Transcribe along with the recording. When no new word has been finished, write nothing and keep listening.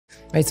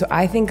right? So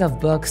I think of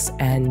books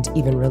and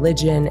even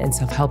religion and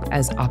self-help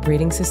as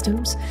operating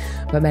systems,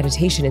 but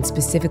meditation, and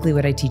specifically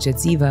what I teach at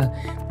Ziva,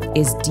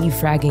 is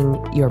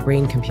defragging your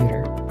brain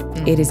computer.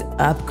 It is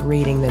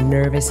upgrading the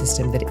nervous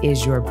system that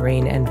is your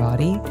brain and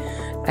body.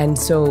 And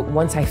so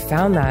once I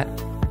found that,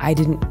 I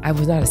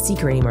was not a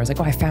seeker anymore. I was like,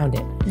 oh, I found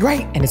it.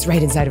 Right. And it's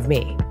right inside of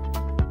me.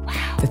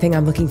 Wow. The thing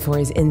I'm looking for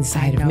is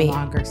inside of me. No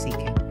longer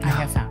seeking. I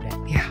have found it.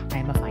 Yeah. I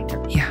am a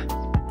finder. Yeah.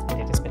 And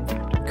it has been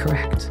found.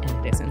 Correct.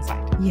 And it is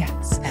inside.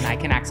 Yes. And I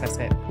can access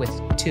it with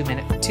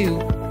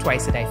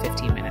twice a day,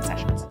 15-minute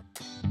sessions.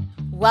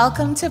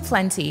 Welcome to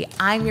Plenty.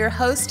 I'm your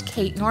host,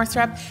 Kate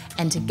Northrup,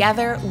 and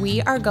together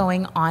we are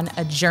going on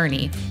a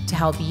journey to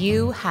help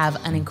you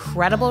have an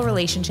incredible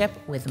relationship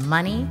with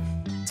money,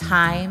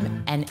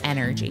 time, and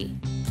energy,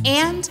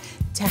 and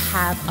to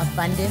have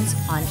abundance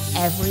on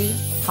every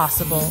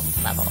possible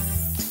level.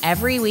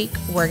 Every week,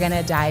 we're going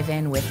to dive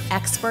in with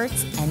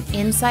experts and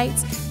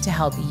insights to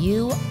help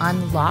you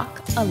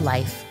unlock a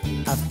life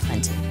of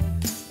plenty.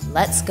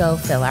 Let's go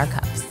fill our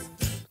cups.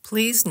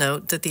 Please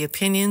note that the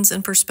opinions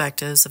and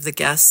perspectives of the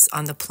guests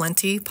on the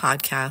Plenty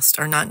podcast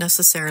are not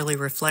necessarily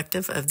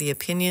reflective of the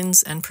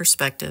opinions and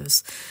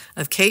perspectives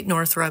of Kate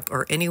Northrup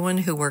or anyone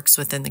who works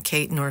within the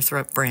Kate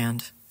Northrup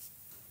brand.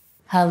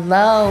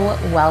 Hello,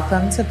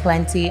 welcome to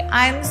Plenty.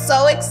 I'm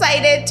so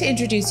excited to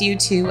introduce you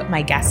to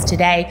my guest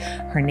today.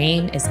 Her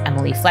name is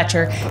Emily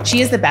Fletcher.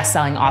 She is the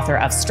best-selling author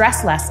of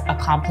Stress Less,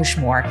 Accomplish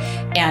More,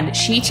 and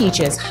she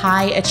teaches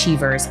high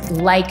achievers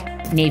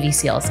like Navy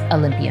SEALs,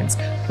 Olympians,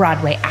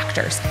 Broadway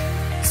actors,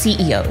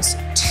 CEOs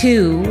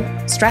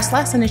to stress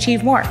less and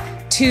achieve more,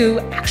 to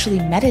actually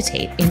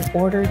meditate in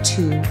order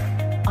to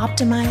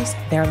optimize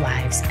their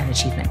lives and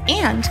achievement.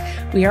 And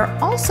we are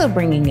also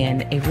bringing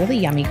in a really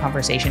yummy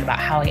conversation about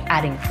how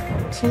adding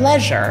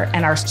pleasure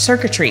and our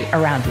circuitry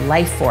around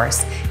life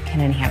force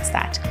can enhance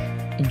that.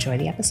 Enjoy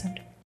the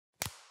episode.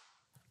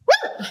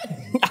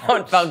 Oh,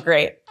 it felt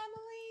great.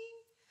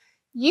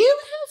 Emily, you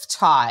have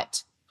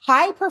taught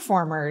high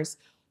performers,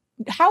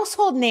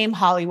 household name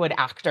Hollywood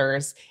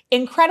actors,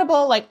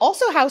 incredible, like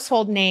also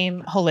household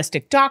name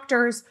holistic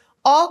doctors,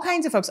 all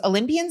kinds of folks,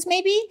 Olympians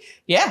maybe?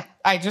 Yeah,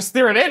 I just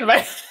threw it in,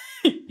 but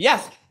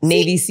yes.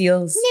 Navy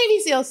SEALs. Navy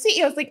SEALs,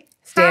 CEOs, like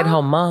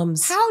stay-at-home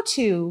moms. How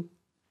to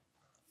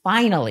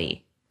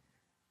finally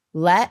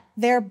let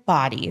their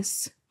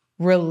bodies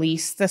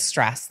release the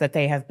stress that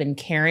they have been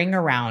carrying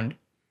around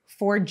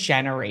for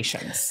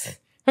generations.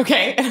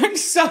 Okay, and I'm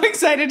so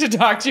excited to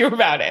talk to you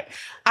about it.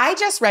 I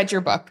just read your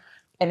book,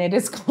 and it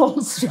is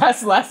called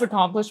Stress Less,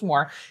 Accomplish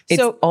More. I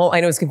know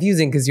it's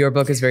confusing because your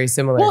book is very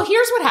similar. Well,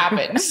 here's what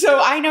happened.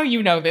 So I know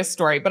you know this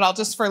story, but I'll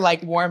just for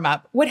like warm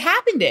up. What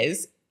happened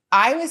is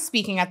I was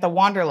speaking at the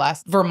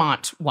Wanderlust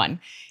Vermont one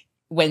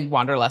when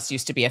Wanderlust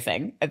used to be a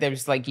thing.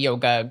 There's like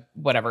yoga,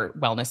 whatever,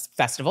 wellness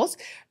festivals.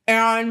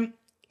 And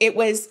it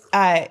was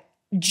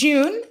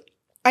June,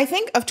 I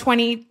think, of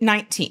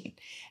 2019.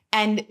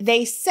 And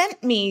they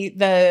sent me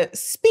the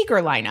speaker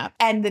lineup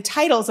and the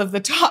titles of the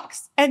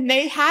talks. And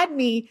they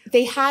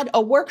had a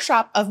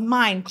workshop of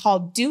mine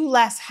called Do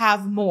Less,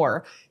 Have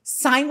More,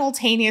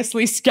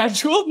 simultaneously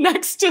scheduled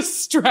next to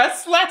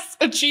Stress Less,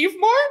 Achieve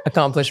More.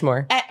 Accomplish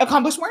More.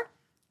 Accomplish More.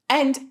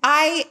 And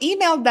I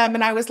emailed them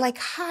and I was like,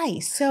 hi,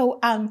 so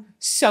I'm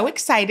so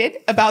excited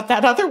about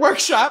that other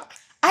workshop.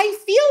 I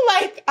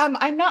feel like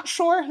I'm not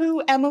sure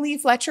who Emily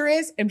Fletcher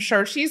is. I'm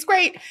sure she's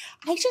great.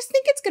 I just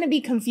think it's going to be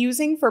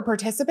confusing for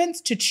participants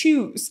to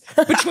choose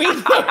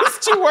between those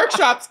two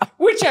workshops,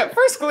 which at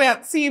first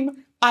glance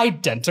seem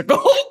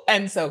identical.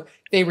 And so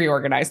they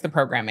reorganized the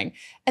programming.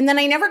 And then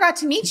I never got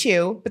to meet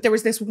you, but there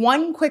was this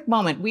one quick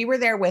moment. We were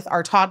there with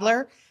our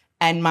toddler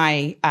and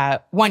my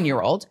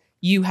 1-year-old.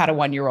 You had a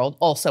 1-year-old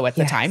also at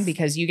the time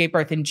because you gave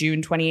birth in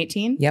June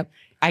 2018. Yep.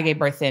 I gave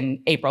birth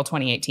in April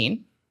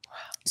 2018.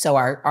 So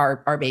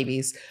our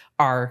babies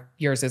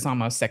yours is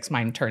almost 6.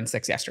 Mine turned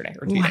 6 yesterday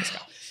or 2 days ago.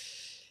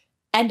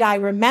 And I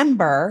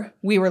remember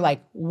we were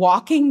like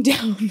walking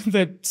down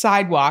the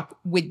sidewalk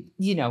with,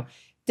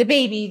 the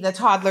baby, the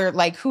toddler,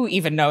 like who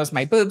even knows,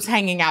 my boobs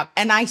hanging out.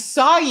 And I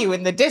saw you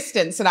in the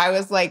distance and I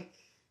was like,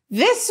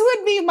 this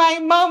would be my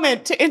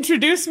moment to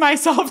introduce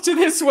myself to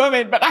this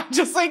woman, but I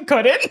just like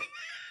couldn't.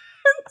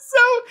 So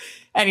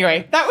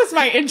anyway, that was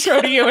my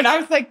intro to you. And I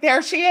was like,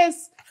 there she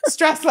is.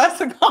 Stress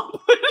less,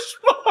 accomplish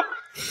more.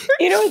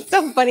 You know what's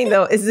so funny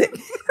though is that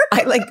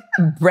I like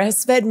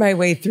breastfed my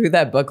way through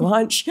that book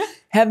launch.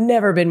 Have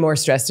never been more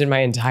stressed in my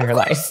entire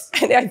life.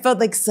 And I felt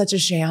like such a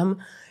sham.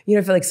 I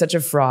feel like such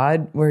a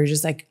fraud where you're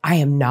just like, I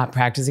am not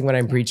practicing what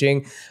I'm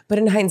preaching. But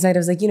in hindsight, I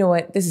was like, you know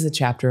what? This is a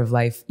chapter of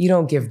life. You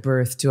don't give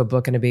birth to a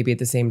book and a baby at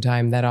the same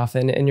time that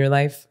often in your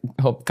life.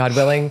 Hope, God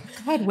willing.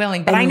 God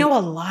willing. But I know a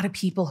lot of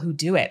people who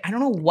do it. I don't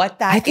know what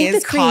that is. I think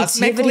the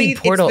creativity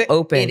portal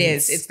opens. It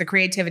is. It's the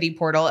creativity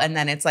portal. And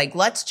then it's like,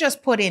 let's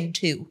just put in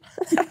 2.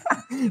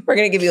 We're going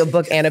to give you a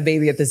book and a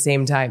baby at the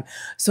same time.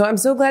 So I'm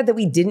so glad that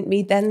we didn't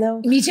meet then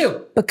though. Me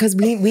too. Because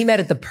we met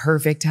at the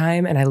perfect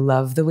time. And I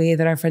love the way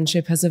that our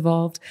friendship has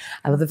evolved.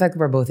 I love the fact that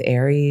we're both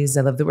Aries.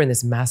 I love that we're in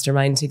this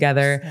mastermind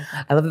together.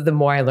 I love that the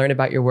more I learn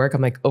about your work,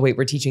 I'm like, oh wait,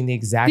 we're teaching the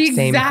exact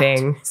same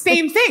thing.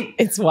 Same thing.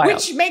 It's wild.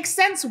 Which makes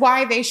sense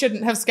why they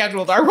shouldn't have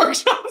scheduled our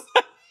workshops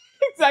at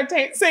the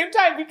exact same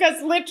time,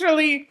 because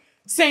literally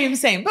same,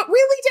 but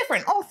really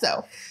different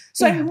also.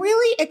 So I'm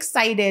really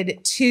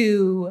excited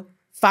to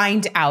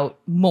find out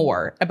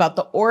more about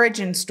the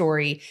origin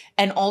story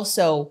and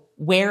also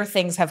where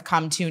things have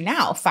come to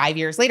now, 5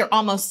 years later,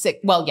 almost 6.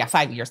 Well, yeah,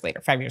 5 years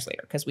later,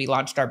 because we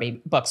launched our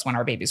books when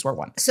our babies were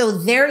 1. So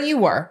there you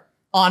were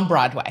on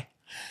Broadway.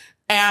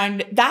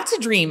 And that's a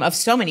dream of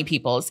so many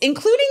people's,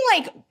 including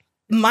like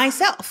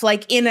myself,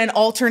 like in an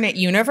alternate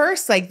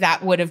universe, like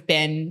that would have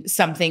been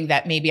something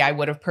that maybe I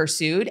would have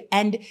pursued.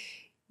 And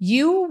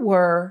you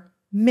were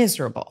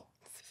miserable,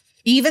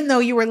 even though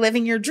you were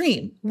living your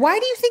dream. Why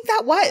do you think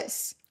that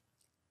was?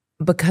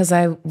 Because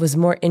I was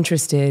more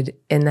interested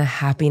in the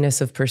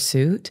happiness of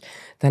pursuit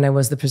than I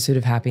was the pursuit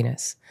of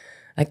happiness.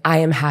 Like I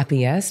am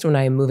happiest when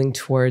I am moving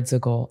towards a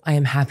goal. I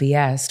am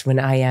happiest when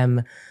I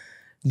am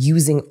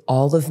using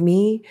all of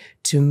me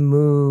to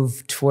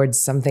move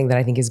towards something that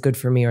I think is good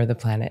for me or the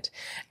planet.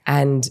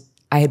 And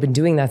I had been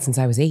doing that since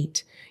I was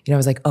 8. You know, I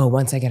was like, oh,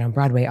 once I get on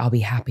Broadway, I'll be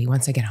happy.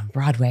 Once I get on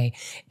Broadway,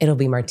 it'll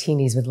be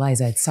martinis with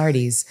Liza at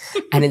Sardi's.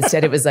 And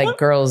instead it was like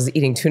girls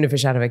eating tuna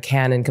fish out of a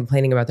can and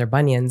complaining about their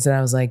bunions. And I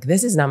was like,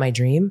 this is not my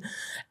dream.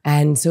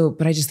 And so,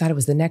 but I just thought it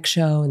was the next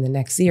show and the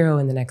next zero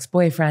and the next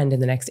boyfriend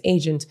and the next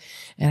agent.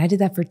 And I did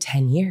that for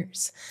 10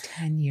 years.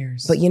 10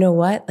 years. But you know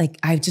what? Like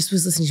I just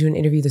was listening to an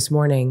interview this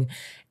morning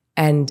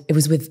and it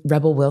was with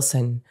Rebel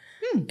Wilson.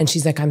 And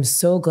she's like, I'm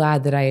so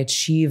glad that I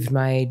achieved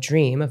my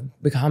dream of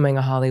becoming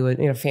a Hollywood,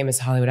 famous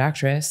Hollywood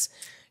actress.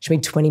 She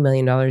made $20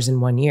 million in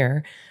 1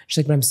 year. She's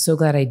like, but I'm so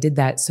glad I did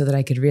that so that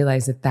I could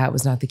realize that that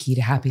was not the key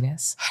to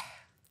happiness.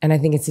 And I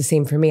think it's the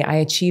same for me. I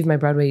achieved my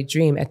Broadway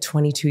dream at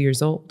 22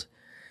 years old.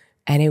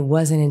 And it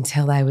wasn't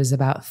until I was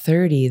about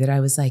 30 that I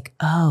was like,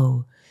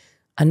 oh,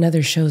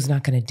 another show's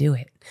not going to do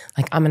it.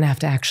 Like I'm going to have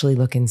to actually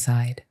look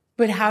inside.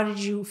 But how did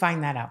you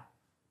find that out?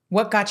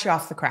 What got you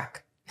off the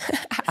crack?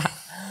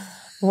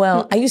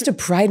 Well, I used to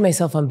pride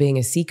myself on being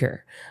a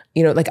seeker.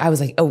 Like I was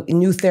like, oh,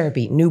 new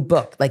therapy, new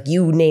book, like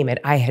you name it,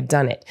 I had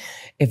done it.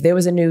 If there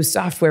was a new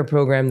software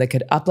program that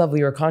could up-level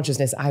your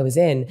consciousness, I was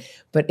in.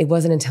 But it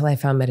wasn't until I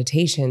found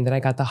meditation that I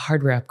got the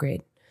hardware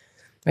upgrade,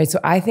 right? So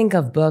I think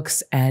of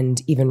books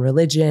and even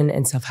religion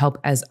and self-help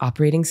as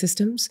operating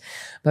systems.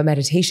 But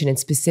meditation, and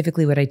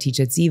specifically what I teach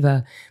at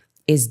Ziva,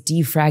 is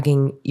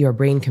defragging your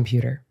brain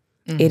computer.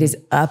 It is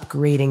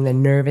upgrading the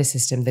nervous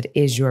system that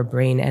is your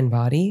brain and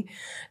body.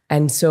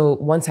 And so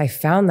once I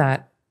found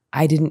that,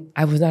 I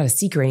was not a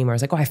seeker anymore. I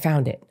was like, oh, I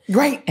found it.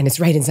 Right. And it's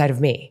right inside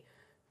of me.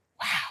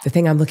 Wow. The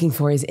thing I'm looking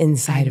for is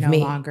inside of me.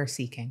 I'm no longer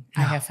seeking.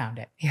 No. I have found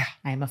it. Yeah.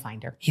 I am a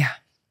finder. Yeah.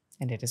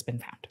 And it has been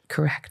found.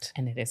 Correct.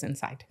 And it is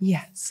inside.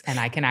 Yes. And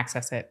I can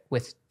access it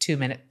with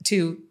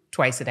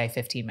twice a day,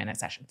 15-minute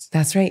sessions.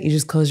 That's right. You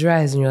just close your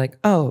eyes and you're like,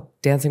 oh,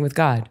 dancing with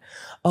God.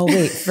 Oh,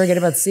 wait, forget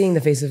about seeing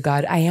the face of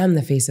God. I am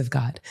the face of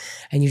God.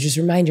 And you just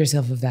remind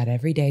yourself of that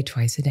every day,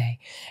 twice a day.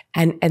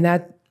 And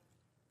that,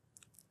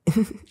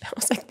 I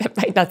was like, that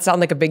might not sound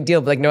like a big deal,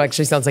 but like, no,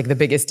 actually sounds like the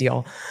biggest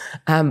deal.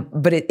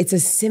 But it's a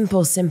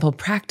simple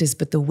practice,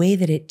 but the way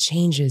that it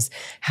changes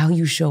how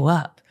you show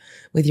up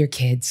with your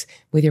kids,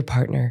 with your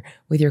partner,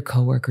 with your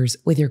coworkers,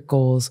 with your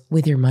goals,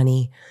 with your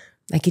money,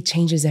 like it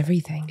changes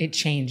everything. It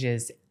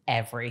changes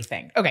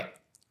everything. Okay.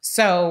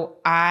 So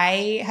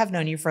I have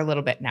known you for a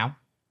little bit now.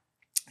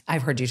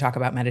 I've heard you talk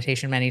about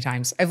meditation many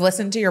times. I've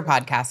listened to your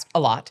podcast a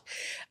lot.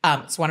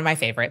 It's one of my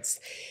favorites.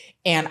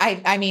 And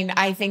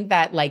I think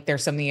that like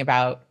there's something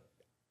about,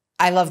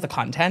 I love the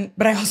content,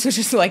 but I also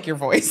just like your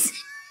voice.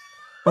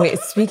 Wait,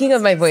 speaking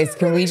of my voice,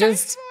 can we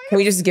just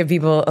give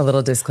people a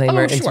little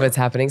disclaimer into what's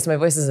happening? So my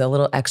voice is a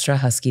little extra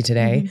husky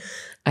today. Mm-hmm.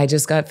 I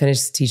just got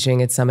finished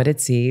teaching at Summit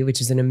at Sea, which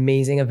is an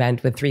amazing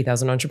event with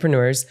 3,000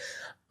 entrepreneurs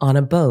on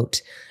a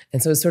boat.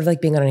 And so it's sort of like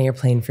being on an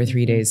airplane for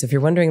 3 days. So if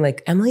you're wondering,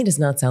 like, Emily does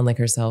not sound like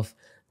herself,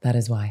 that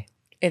is why.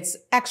 It's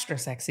extra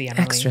sexy,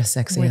 Emily. Extra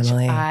sexy, which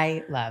Emily.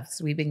 I love.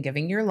 So we've been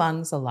giving your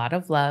lungs a lot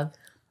of love.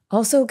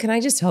 Also, can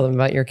I just tell them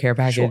about your care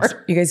package?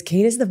 Sure. You guys,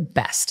 Kate is the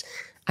best.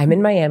 I'm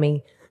in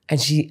Miami.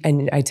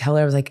 And I tell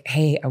her, I was like,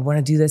 hey, I want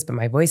to do this, but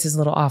my voice is a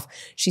little off.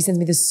 She sends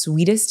me the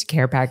sweetest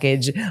care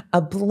package,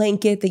 a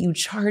blanket that you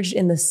charged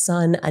in the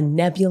sun, a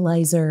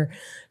nebulizer,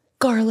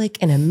 garlic,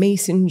 and a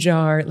mason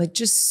jar. Like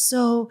just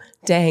so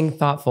dang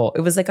thoughtful. It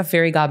was like a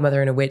fairy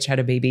godmother and a witch had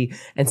a baby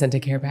and sent a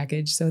care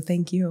package. So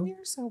thank you.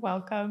 You're so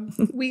welcome.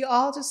 We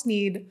all just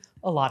need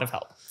a lot of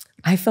help.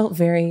 I felt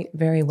very,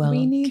 very well cared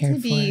for. We need to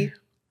be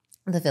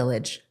the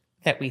village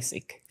that we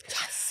seek.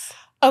 Yes.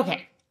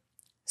 Okay.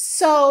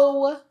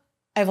 So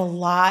I have a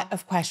lot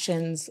of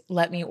questions.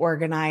 Let me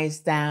organize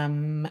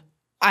them.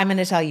 I'm going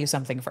to tell you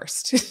something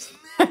first.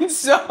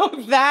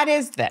 So that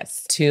is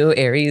this. 2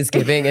 Aries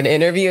giving an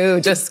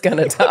interview, just going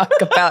to talk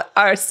about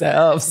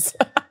ourselves.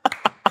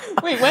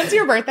 Wait, when's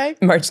your birthday?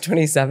 March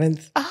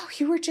 27th. Oh,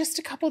 you were just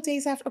a couple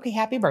days after. Okay,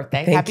 happy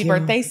birthday. Thank happy you.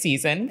 Birthday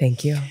season.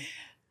 Thank you.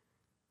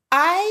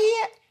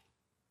 I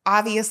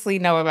obviously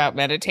know about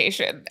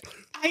meditation.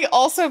 I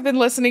also have been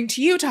listening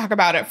to you talk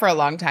about it for a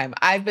long time.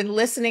 I've been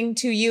listening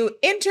to you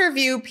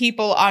interview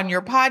people on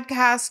your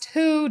podcast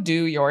who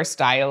do your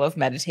style of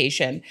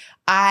meditation.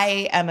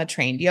 I am a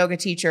trained yoga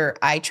teacher.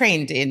 I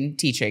trained in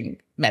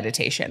teaching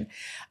meditation.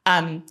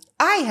 I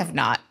have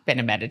not been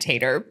a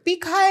meditator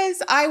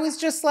because I was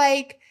just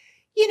like,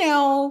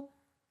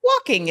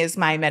 walking is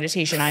my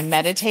meditation. I'm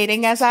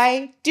meditating as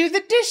I do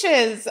the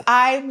dishes.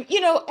 And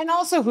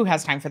also who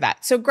has time for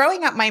that? So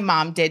growing up, my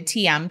mom did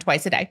TM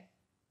twice a day,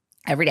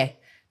 every day.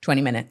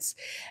 20 minutes.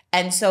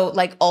 And so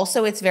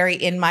also it's very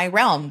in my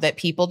realm that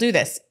people do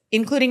this,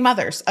 including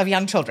mothers of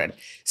young children.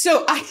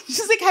 So I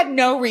just had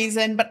no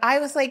reason, but I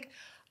was like,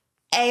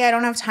 A, I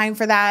don't have time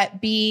for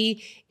that.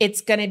 B,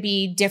 it's going to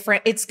be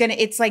different. It's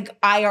like,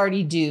 I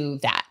already do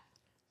that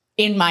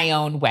in my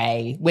own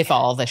way with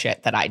all the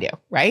shit that I do.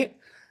 Right.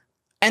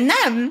 And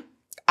then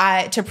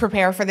to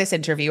prepare for this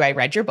interview, I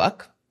read your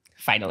book,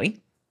 finally,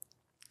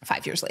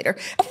 5 years later.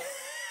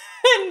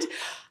 And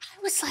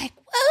I was like,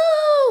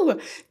 whoa,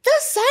 the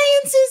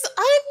science is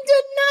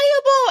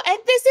undeniable. And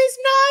this is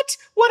not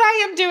what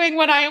I am doing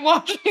when I am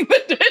washing the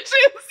dishes.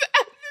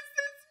 And this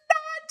is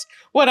not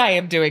what I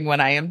am doing when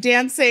I am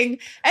dancing.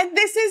 And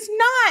this is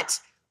not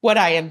what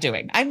I am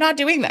doing. I'm not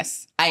doing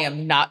this. I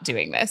am not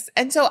doing this.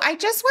 And so I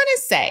just want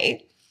to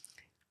say,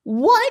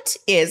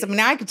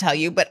 I could tell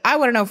you, but I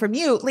want to know from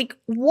you,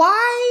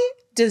 why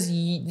does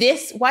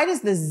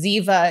the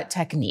Ziva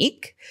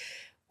technique,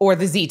 or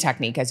the Z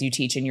technique as you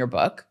teach in your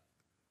book,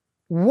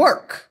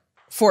 work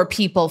for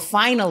people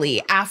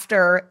finally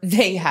after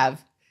they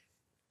have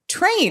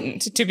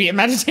trained to be a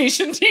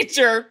meditation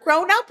teacher,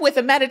 grown up with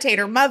a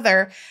meditator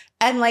mother,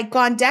 and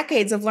gone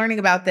decades of learning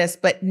about this,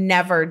 but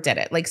never did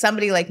it?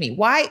 Somebody like me.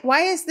 Why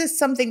is this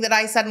something that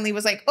I suddenly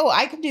was like, oh,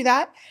 I can do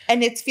that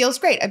and it feels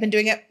great. I've been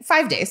doing it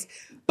 5 days,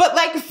 but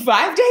 5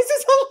 days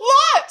is a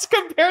lot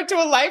compared to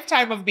a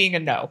lifetime of being a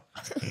no.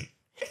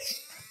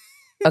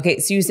 Okay,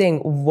 so you're saying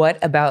what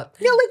about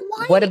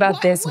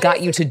this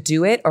got you to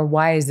do it, or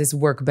why does this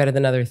work better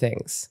than other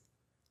things?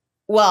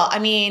 Well,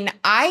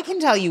 I can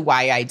tell you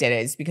why I did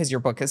it is because your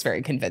book is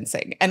very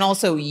convincing. And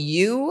also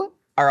you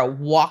are a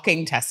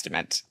walking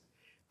testament.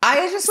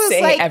 I just was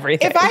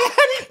everything. If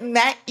I hadn't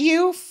met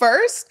you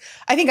first,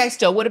 I think I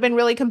still would have been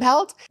really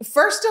compelled.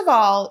 First of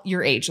all,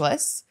 you're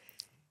ageless.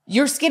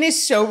 Your skin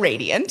is so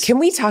radiant. Can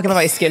we talk about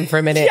my skin for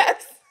a minute?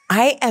 Yes.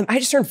 I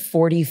just turned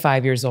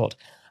 45 years old.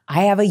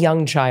 I have a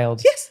young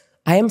child. Yes.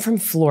 I am from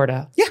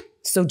Florida. Yeah.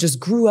 So just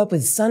grew up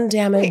with sun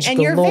damage and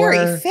galore.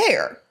 You're very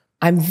fair.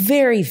 I'm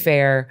very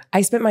fair.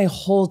 I spent my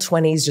whole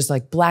 20s just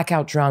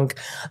blackout drunk.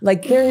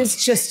 There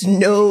is just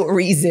no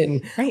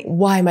reason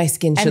why my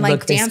skin should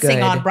look this good. And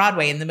dancing on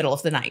Broadway in the middle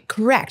of the night.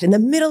 Correct. In the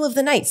middle of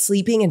the night,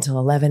 sleeping until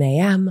 11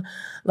 a.m.,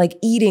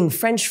 eating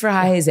French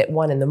fries at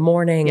 1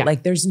 a.m. Yeah.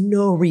 There's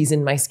no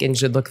reason my skin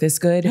should look this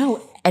good.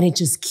 No. And it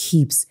just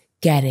keeps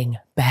getting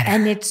better.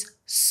 And it's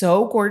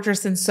so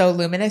gorgeous and so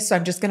luminous. So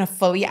I'm just going to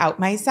fully out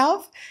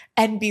myself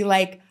and be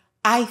like,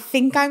 I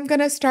think I'm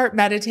going to start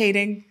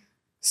meditating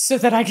so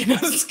that I can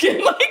have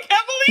skin like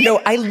Emily.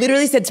 No, I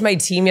literally said to my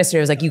team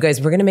yesterday, I was like, you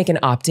guys, we're going to make an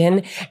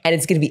opt-in and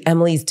it's going to be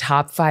Emily's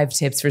top 5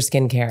 tips for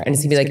skincare. And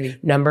it's going to be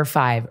number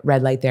 5,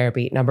 red light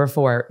therapy. Number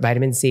 4,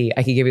 vitamin C.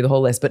 I could give you the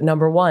whole list. But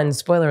number 1,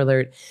 spoiler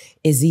alert,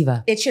 is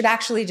Ziva. It should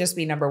actually just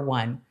be number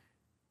 1,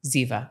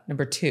 Ziva.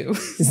 Number 2,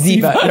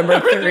 Ziva. Number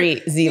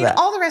 3, Ziva.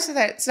 All the rest of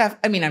that stuff,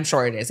 I'm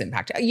sure it is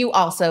impacted. You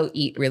also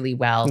eat really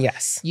well.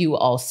 Yes. You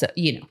also,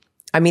 it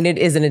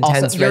is an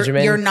intense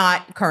regimen. You're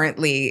not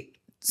currently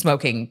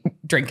smoking,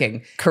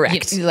 drinking.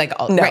 Correct. No.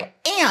 Right.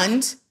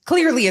 And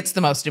clearly it's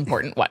the most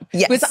important one.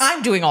 Yes. Because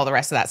I'm doing all the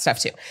rest of that stuff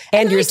too.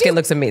 And your skin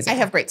looks amazing. I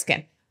have great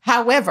skin.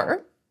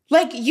 However,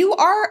 you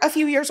are a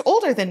few years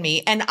older than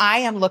me and I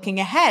am looking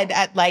ahead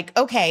at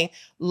okay,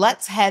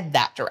 let's head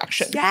that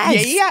direction.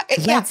 Yes. Yeah.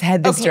 Let's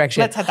head this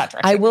direction. Let's head that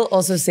direction. I will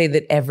also say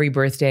that every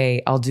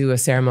birthday I'll do a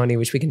ceremony,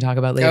 which we can talk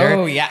about later.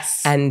 Oh,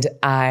 yes. And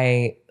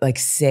I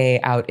say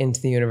out into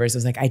the universe, I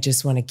was I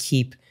just want to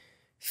keep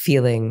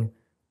feeling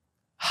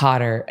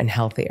hotter and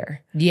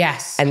healthier.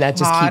 Yes. And that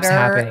just keeps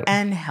happening.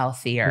 And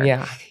healthier.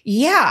 Yeah.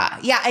 Yeah.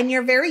 Yeah. And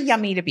you're very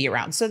yummy to be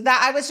around. So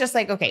that I was just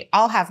okay,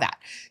 I'll have that.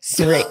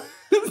 So, great.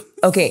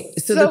 Okay.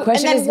 So the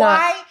question is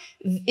why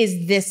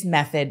is this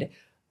method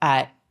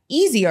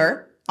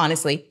easier,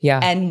 honestly,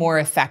 and more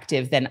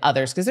effective than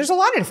others? Because there's a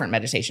lot of different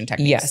meditation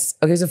techniques. Yes.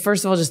 Okay. So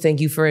first of all, just thank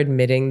you for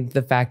admitting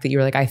the fact that you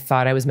were I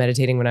thought I was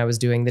meditating when I was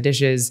doing the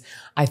dishes.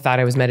 I thought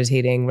I was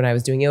meditating when I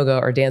was doing yoga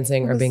or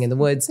dancing or being in the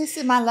woods. This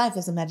is my life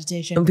as a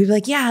meditation. And people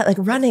are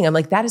running. I'm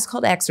that is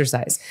called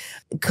exercise.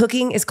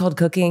 Cooking is called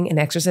cooking and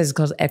exercise is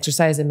called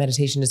exercise and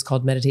meditation is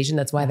called meditation.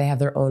 That's why they have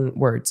their own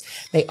words.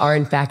 They are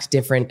in fact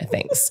different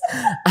things.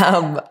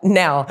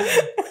 Now,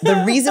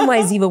 the reason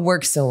why Ziva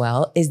works so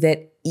well is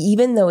that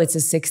even though it's a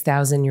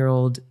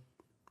 6,000-year-old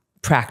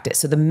practice,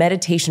 so the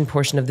meditation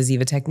portion of the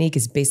Ziva technique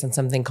is based on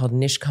something called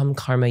Nishkam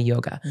Karma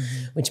Yoga,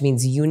 which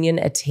means union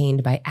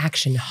attained by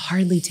action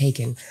hardly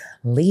taken,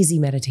 lazy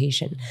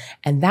meditation.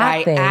 And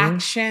that by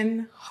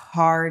action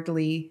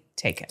hardly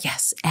taken.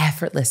 Yes,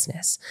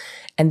 effortlessness.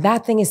 And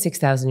that thing is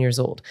 6,000 years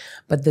old.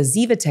 But the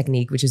Ziva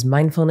technique, which is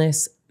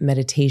mindfulness,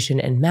 meditation,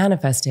 and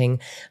manifesting,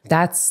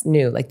 that's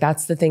new. Like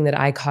that's the thing that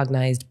I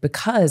cognized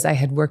because I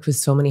had worked with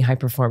so many high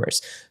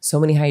performers, so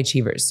many high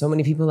achievers, so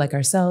many people like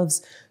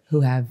ourselves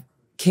who have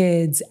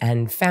kids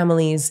and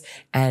families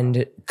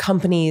and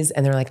companies.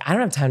 And they're like, I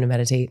don't have time to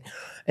meditate.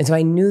 And so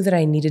I knew that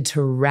I needed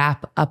to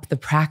wrap up the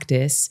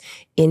practice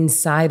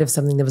inside of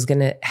something that was going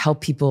to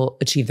help people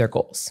achieve their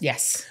goals.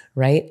 Yes.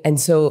 Right? And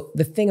so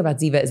the thing about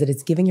Ziva is that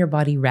it's giving your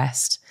body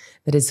rest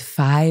that is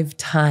 5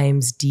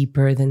 times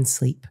deeper than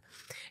sleep.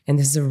 And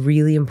this is a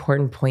really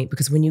important point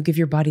because when you give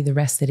your body the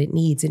rest that it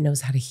needs, it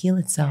knows how to heal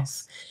itself.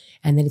 Yes.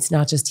 And then it's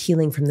not just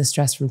healing from the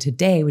stress from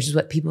today, which is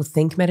what people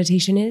think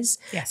meditation is.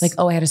 Yes. Like,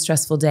 oh, I had a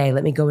stressful day.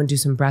 Let me go and do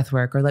some breath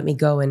work, or let me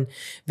go and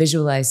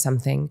visualize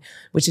something,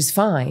 which is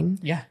fine.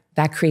 Yeah.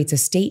 That creates a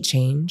state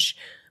change.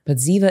 But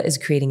Ziva is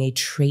creating a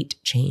trait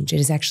change. It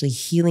is actually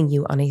healing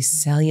you on a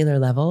cellular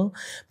level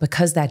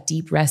because that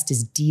deep rest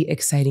is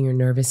de-exciting your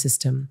nervous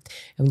system.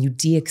 And when you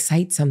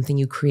de-excite something,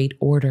 you create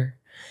order.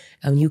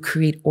 And when you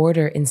create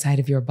order inside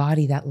of your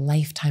body, that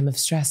lifetime of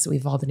stress that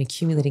we've all been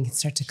accumulating can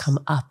start to come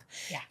up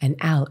and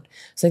out.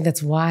 So I think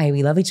that's why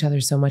we love each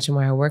other so much and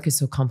why our work is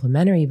so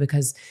complementary,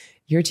 because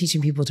you're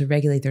teaching people to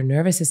regulate their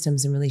nervous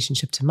systems in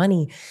relationship to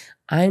money.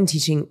 I'm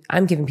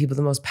giving people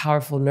the most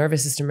powerful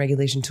nervous system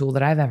regulation tool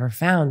that I've ever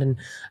found. And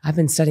I've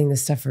been studying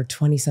this stuff for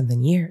 20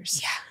 something years.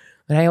 Yeah.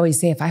 But I always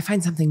say, if I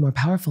find something more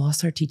powerful, I'll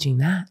start teaching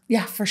that.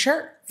 Yeah, for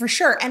sure. For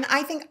sure. And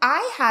I think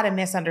I had a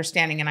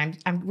misunderstanding, and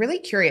I'm really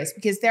curious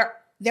because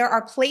there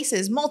are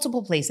places,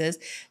 multiple places,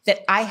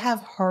 that I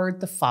have heard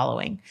the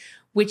following,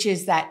 which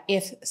is that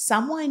if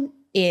someone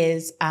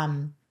is,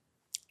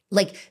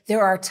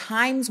 there are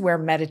times where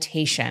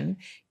meditation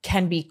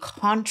can be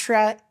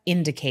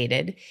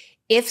contraindicated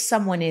if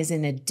someone is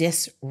in a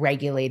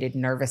dysregulated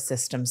nervous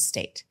system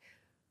state.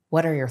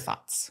 What are your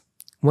thoughts?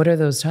 What are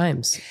those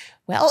times?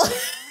 Well,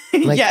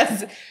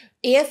 yes.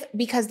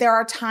 Because there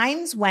are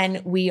times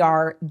when we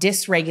are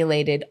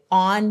dysregulated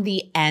on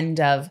the end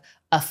of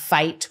a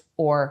fight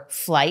or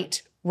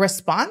flight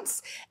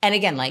response. And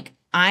again,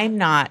 I'm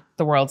not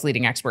the world's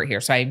leading expert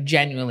here, so I'm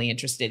genuinely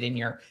interested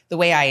in the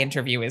way I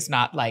interview is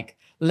not like,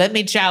 let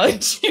me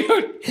challenge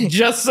you,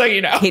 just so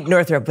you know. Kate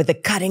Northrup with the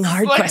cutting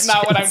hard questions. That's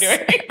not what I'm doing.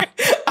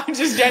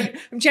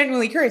 I'm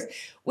genuinely curious.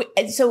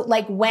 So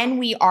when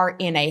we are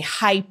in a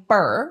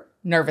hyper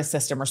nervous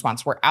system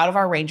response, we're out of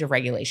our range of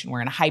regulation.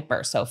 We're in a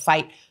hyper, so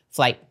fight,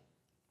 flight,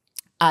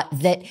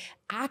 that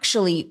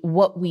actually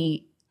what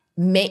we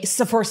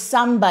so for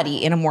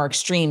somebody in a more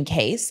extreme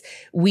case,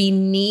 we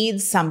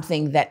need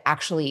something that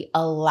actually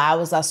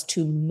allows us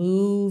to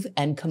move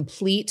and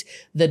complete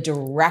the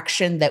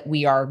direction that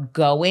we are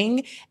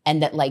going,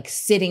 and that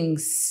sitting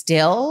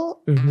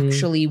still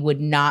actually would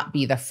not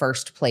be the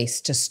first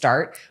place to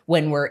start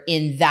when we're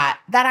in that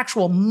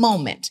actual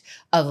moment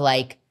of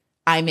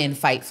I'm in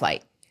fight,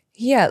 flight.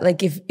 Yeah,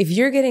 if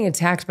you're getting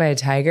attacked by a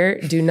tiger,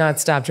 do not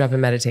stop, drop,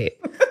 and meditate.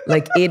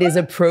 It is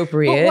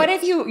appropriate. But what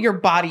if your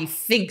body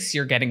thinks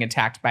you're getting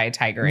attacked by a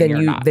tiger and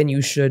you're not? Then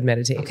you should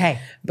meditate. Okay.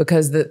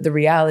 Because the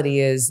reality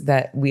is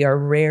that we are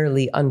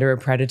rarely under a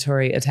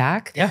predatory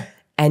attack. Yeah.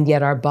 And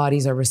yet our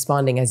bodies are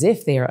responding as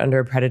if they are under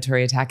a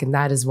predatory attack. And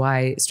that is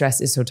why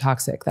stress is so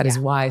toxic. That is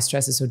why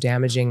stress is so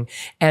damaging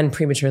and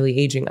prematurely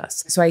aging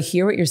us. So I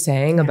hear what you're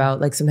saying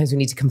about sometimes we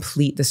need to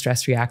complete the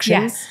stress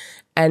reaction. Yes.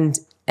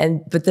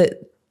 But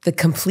the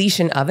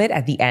completion of it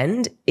at the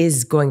end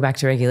is going back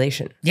to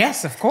regulation.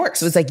 Yes, of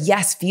course. So it's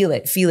yes, feel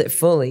it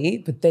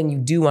fully, but then you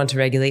do want to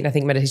regulate. And I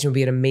think meditation would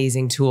be an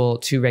amazing tool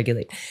to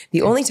regulate.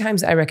 The only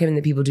times I recommend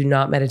that people do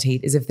not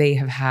meditate is if they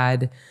have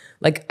had,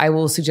 I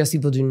will suggest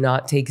people do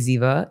not take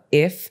Ziva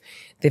if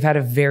they've had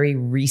a very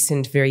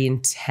recent, very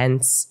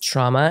intense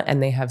trauma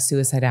and they have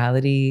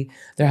suicidality,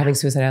 they're having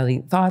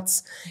suicidality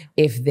thoughts.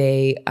 If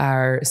they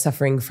are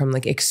suffering from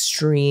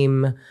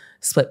extreme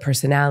split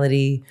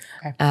personality,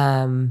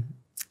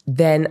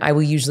 then I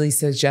will usually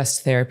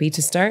suggest therapy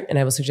to start, and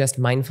I will suggest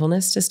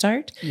mindfulness to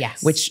start.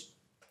 Yes. Which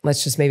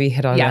let's just maybe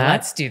hit on that. Yeah,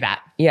 let's do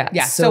that. Yeah.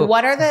 Yeah. So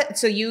what are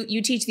so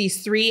you teach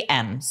these 3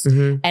 M's,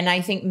 and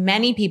I think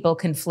many people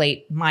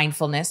conflate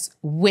mindfulness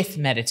with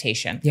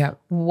meditation. Yeah.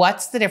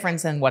 What's the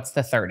difference and what's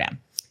the third M?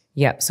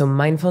 Yeah. So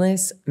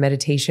mindfulness,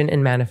 meditation,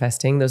 and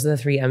manifesting, those are the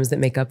 3 M's that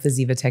make up the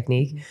Ziva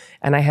technique.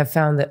 And I have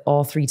found that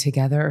all 3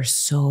 together are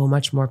so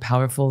much more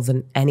powerful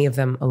than any of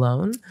them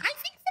alone. I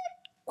think that,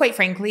 quite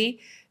frankly,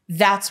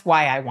 that's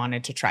why I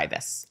wanted to try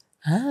this.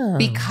 Oh.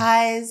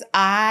 Because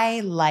I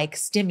like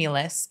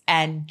stimulus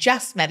and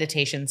just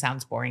meditation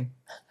sounds boring.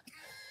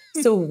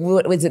 So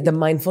what was it, the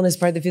mindfulness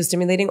part that feels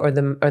stimulating, or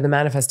the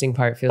manifesting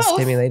part feels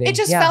stimulating? It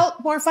just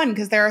felt more fun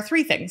because there are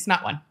 3 things,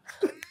 not 1.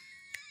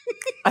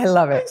 I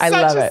love it. I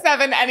love it. Such a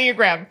 7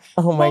 Enneagram.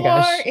 Oh my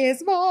gosh. More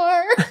is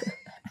more.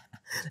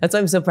 That's why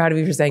I'm so proud of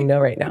you for saying no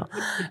right now.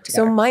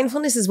 So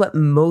mindfulness is what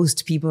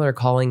most people are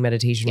calling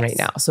meditation right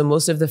now. So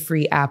most of the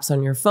free apps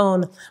on your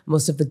phone,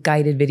 most of the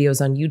guided videos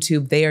on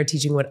YouTube, they are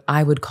teaching what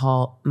I would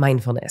call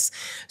mindfulness.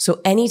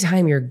 So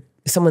anytime you're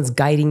someone's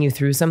guiding you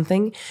through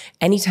something,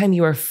 anytime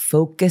you are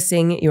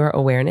focusing your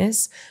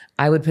awareness,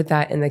 I would put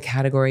that in the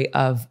category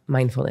of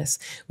mindfulness,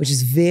 which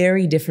is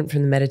very different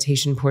from the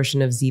meditation portion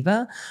of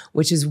Ziva,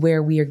 which is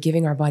where we are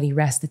giving our body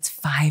rest that's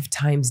 5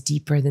 times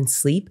deeper than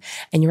sleep.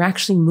 And you're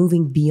actually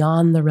moving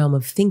beyond the realm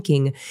of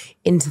thinking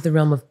into the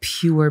realm of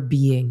pure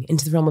being,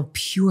 into the realm of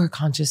pure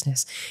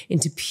consciousness,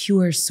 into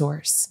pure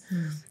source.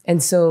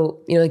 And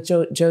so, like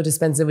Joe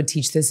Dispenza would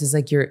teach this, is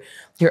like you're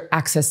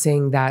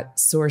accessing that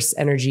source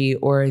energy,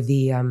 or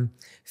the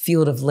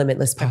field of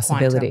limitless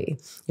possibility,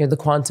 the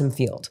quantum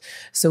field.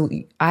 So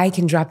I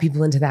can drop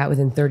people into that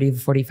within 30 to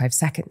 45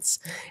 seconds.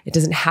 It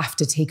doesn't have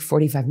to take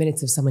 45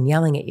 minutes of someone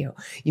yelling at you.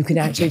 You can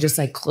actually just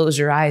like close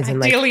your eyes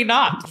and Ideally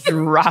not.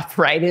 drop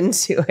right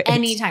into it.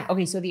 Anytime.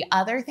 Okay, so the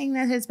other thing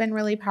that has been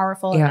really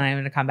powerful, and I'm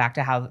going to come back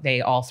to how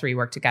they all 3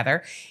 work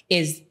together,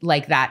 is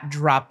like that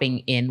dropping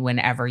in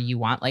whenever you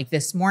want. Like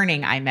this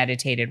morning, I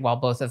meditated while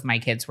both of my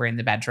kids were in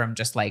the bedroom,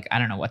 just like, I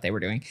don't know what they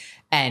were doing.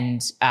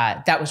 And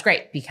that was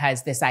great,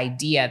 because this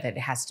idea that it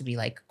has to be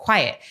like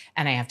quiet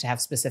and I have to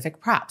have specific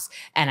props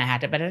and I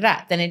had to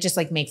then it just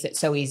like makes it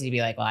so easy to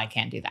be like, well, I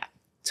can't do that.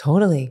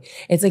 Totally.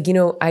 It's like,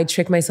 I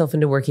trick myself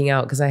into working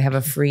out because I have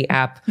a free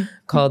app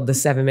called the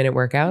 7-Minute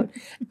Workout,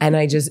 and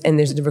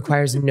it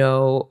requires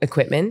no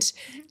equipment,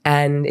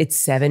 and it's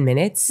 7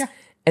 minutes. Yeah.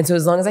 And so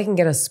as long as I can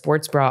get a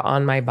sports bra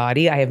on my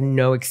body, I have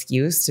no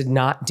excuse to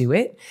not do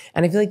it.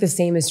 And I feel like the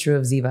same is true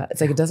of Ziva.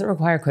 It's like, it doesn't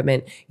require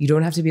equipment. You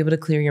don't have to be able to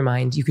clear your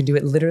mind. You can do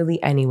it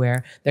literally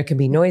anywhere. There can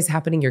be noise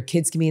happening. Your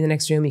kids can be in the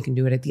next room. You can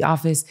do it at the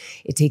office.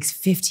 It takes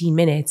 15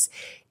 minutes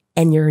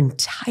and your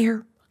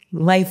entire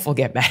life will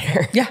get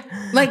better. Yeah.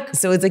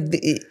 So it's like,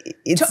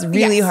 it's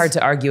really hard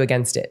to argue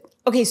against it.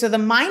 Okay. So the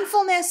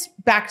mindfulness,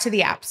 back to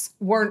the apps,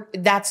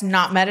 that's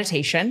not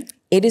meditation.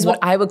 It is what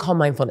I would call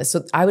mindfulness.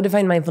 So I would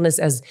define mindfulness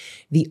as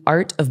the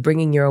art of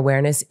bringing your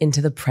awareness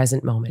into the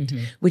present moment,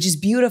 which is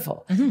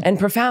beautiful and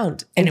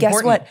profound. And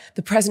guess what?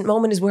 The present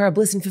moment is where our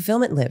bliss and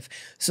fulfillment live.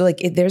 So like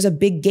there's a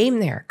big game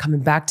there, coming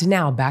back to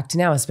now,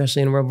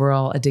 especially in a world where we're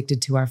all addicted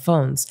to our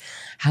phones.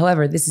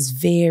 However, this is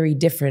very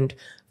different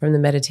from the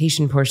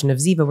meditation portion of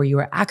Ziva, where you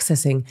are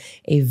accessing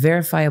a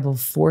verifiable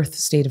 4th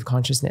state of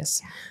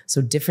consciousness.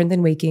 So different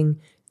than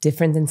waking,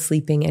 different than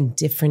sleeping, and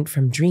different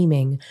from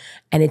dreaming.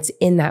 And it's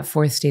in that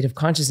 4th state of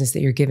consciousness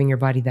that you're giving your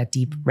body that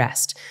deep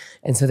rest.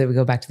 And so that we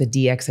go back to the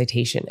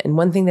de-excitation. And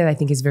one thing that I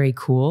think is very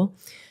cool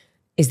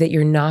is that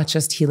you're not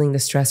just healing the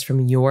stress from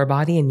your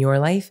body and your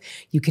life.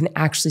 You can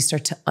actually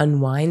start to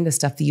unwind the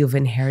stuff that you've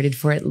inherited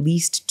for at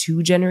least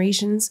 2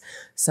 generations.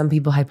 Some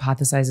people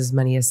hypothesize as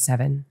many as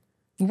 7.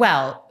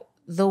 Well,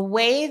 the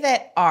way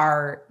that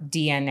our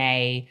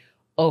DNA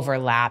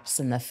overlaps,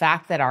 and the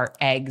fact that our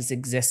eggs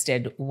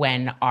existed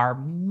when our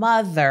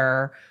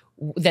mother,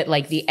 that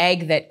like the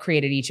egg that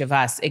created each of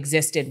us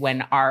existed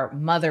when our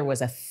mother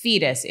was a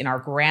fetus in our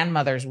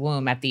grandmother's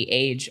womb at the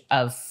age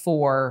of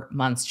 4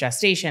 months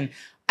gestation,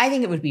 I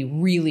think it would be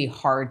really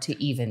hard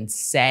to even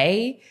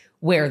say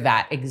where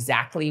that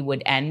exactly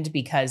would end,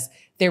 because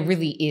there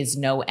really is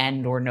no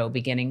end or no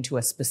beginning to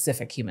a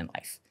specific human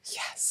life.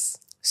 Yes.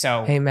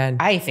 So amen.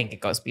 I think it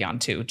goes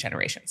beyond 2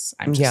 generations.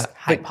 I'm just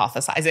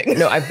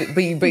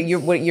hypothesizing.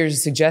 But what you're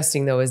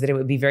suggesting though is that it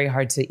would be very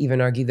hard to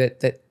even argue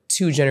that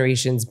 2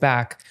 generations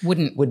back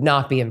would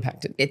not be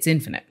impacted. It's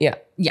infinite. Yeah.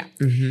 Yeah.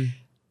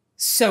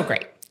 So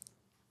great.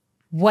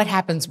 What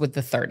happens with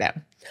the 3rd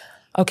M?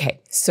 Okay.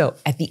 So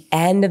at the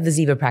end of the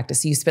Ziva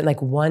practice, so you spend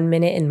like 1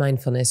 minute in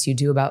mindfulness. You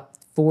do about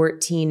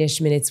 14-ish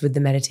minutes with the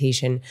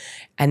meditation.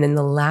 And then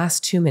the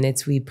last 2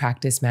 minutes, we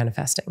practice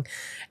manifesting.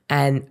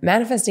 And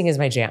manifesting is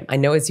my jam. I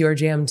know it's your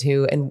jam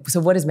too. And so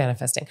what is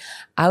manifesting?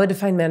 I would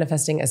define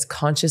manifesting as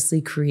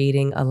consciously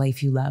creating a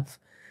life you love.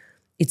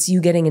 It's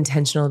you getting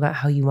intentional about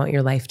how you want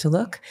your life to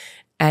look.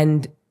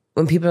 And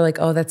when people are like,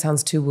 oh, that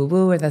sounds too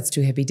woo-woo, or that's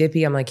too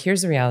hippy-dippy, I'm like,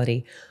 here's the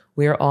reality.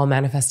 We are all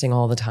manifesting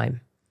all the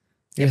time.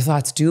 Your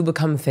thoughts do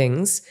become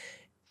things.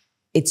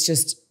 It's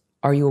just,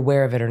 are you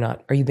aware of it or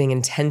not? Are you being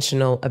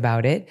intentional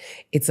about it?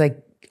 It's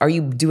like, are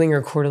you doing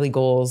your quarterly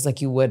goals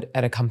like you would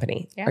at a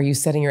company? Yeah. Are you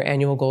setting your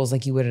annual goals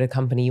like you would at a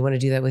company? You want to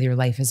do that with your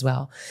life as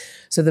well.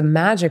 So the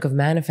magic of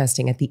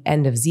manifesting at the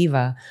end of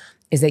Ziva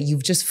is that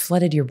you've just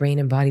flooded your brain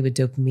and body with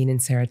dopamine and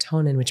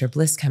serotonin, which are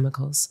bliss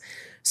chemicals.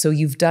 So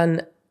you've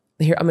done,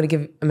 here, I'm going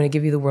to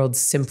give you the world's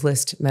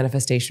simplest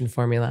manifestation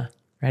formula.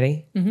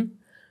 Ready?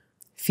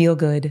 Feel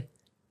good,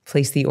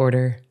 place the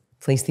order,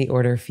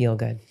 feel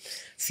good.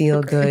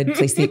 Feel good,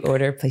 place the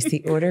order,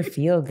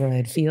 feel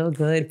good,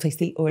 place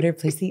the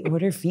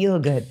order, feel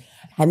good.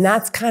 And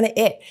that's kind of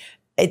it.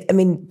 I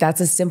mean,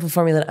 that's a simple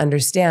formula to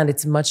understand.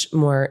 It's much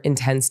more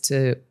intense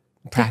to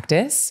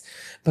practice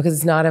because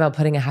it's not about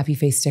putting a happy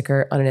face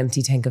sticker on an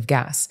empty tank of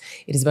gas.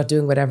 It is about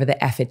doing whatever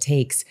the F it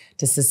takes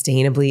to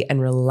sustainably and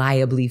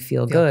reliably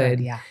feel good.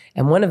 Yeah.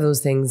 And one of those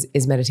things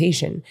is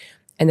meditation.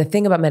 And the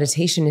thing about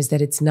meditation is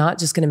that it's not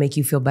just going to make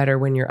you feel better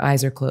when your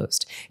eyes are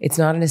closed. It's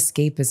not an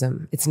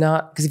escapism. It's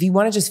not, because if you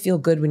want to just feel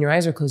good when your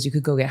eyes are closed, you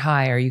could go get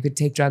high or you could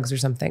take drugs or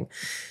something.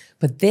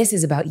 But this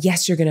is about,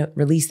 yes, you're going to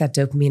release that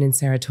dopamine and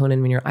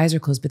serotonin when your eyes are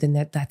closed, but then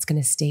that's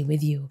going to stay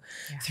with you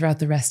throughout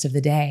the rest of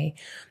the day.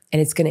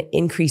 And it's going to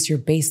increase your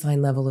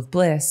baseline level of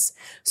bliss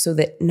so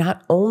that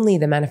not only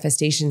the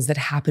manifestations that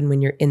happen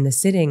when you're in the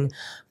sitting,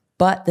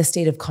 but the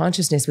state of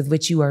consciousness with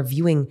which you are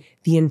viewing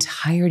the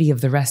entirety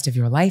of the rest of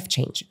your life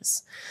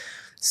changes.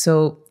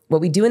 So what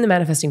we do in the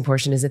manifesting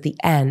portion is at the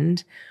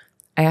end,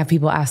 I have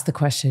people ask the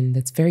question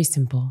that's very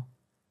simple.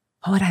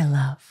 What would I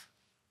love?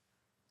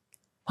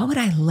 What would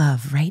I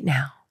love right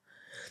now?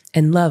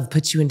 And love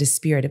puts you into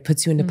spirit. It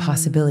puts you into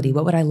possibility.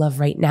 What would I love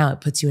right now?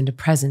 It puts you into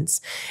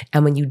presence.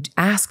 And when you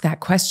ask that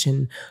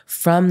question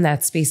from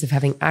that space of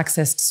having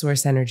access to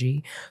source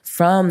energy,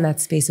 from that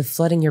space of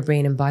flooding your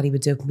brain and body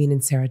with dopamine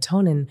and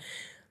serotonin,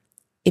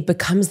 it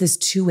becomes this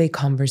two-way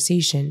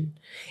conversation.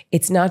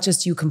 It's not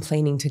just you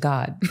complaining to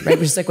God, right?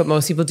 Which is like what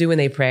most people do when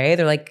they pray.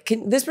 They're like,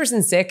 this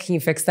person's sick. Can you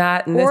fix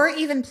that? And or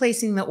even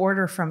placing the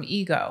order from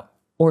ego.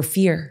 Or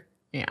fear.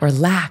 Or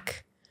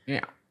lack.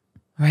 Yeah.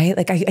 Right?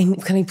 Like,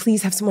 can I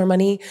please have some more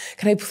money?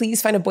 Can I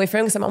please find a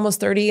boyfriend? Because I'm almost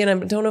 30 and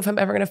I don't know if I'm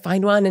ever going to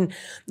find one. And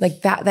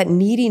like that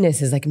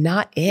neediness is like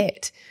not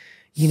it,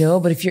 you know?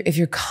 But if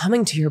you're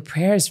coming to your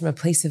prayers from a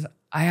place of,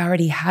 I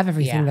already have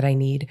everything that I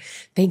need.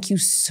 Thank you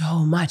so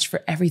much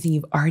for everything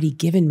you've already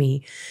given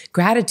me.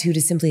 Gratitude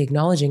is simply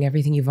acknowledging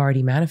everything you've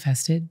already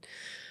manifested.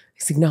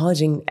 It's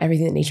acknowledging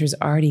everything that nature's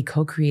already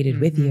co-created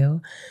with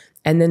you.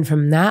 And then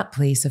from that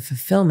place of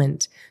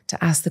fulfillment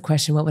to ask the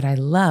question, what would I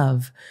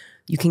love?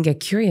 You can get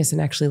curious and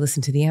actually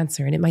listen to the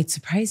answer, and it might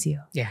surprise you.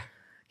 Yeah.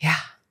 Yeah.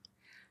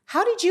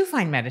 How did you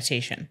find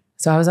meditation?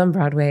 So I was on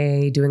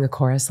Broadway doing a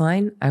chorus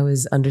line. I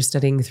was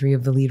understudying 3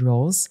 of the lead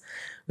roles,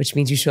 which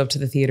means you show up to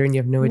the theater and you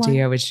have no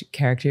idea which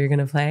character you're going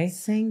to play.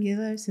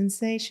 Singular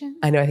sensation.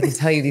 I know I can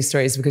tell you these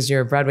stories because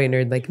you're a Broadway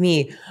nerd like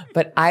me,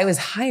 but I was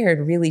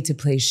hired really to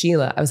play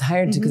Sheila. I was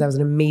hired because I was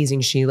an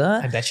amazing Sheila.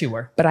 I bet you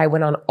were. But I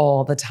went on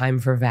all the time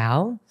for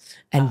Val,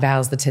 and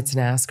Val's the tits and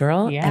ass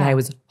girl. And I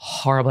was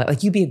horrible.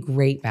 Like, you'd be a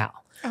great Val.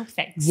 Oh,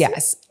 thanks.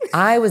 Yes.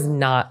 I was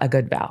not a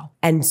good Val.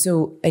 And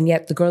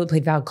yet the girl that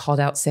played Val called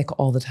out sick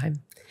all the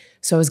time.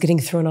 So I was getting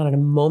thrown on at a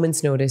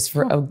moment's notice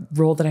for a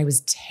role that I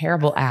was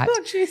terrible at.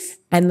 Oh, jeez.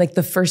 And like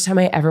the first time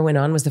I ever went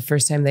on was the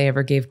first time they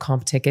ever gave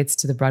comp tickets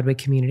to the Broadway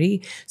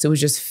community. So it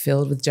was just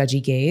filled with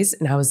judgy gays.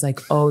 And I was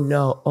like, oh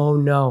no, oh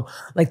no.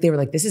 Like they were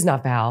like, this is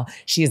not Val.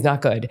 She is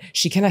not good.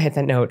 She cannot hit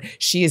that note.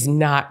 She is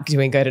not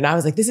doing good. And I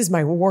was like, this is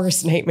my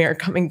worst nightmare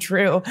coming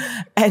true.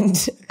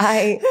 And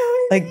I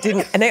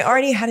didn't, and I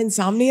already had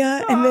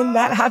insomnia. And then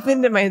that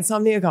happened and my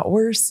insomnia got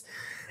worse.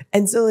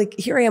 And so like,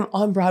 here I am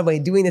on Broadway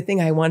doing the thing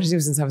I wanted to do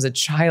since I was a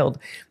child.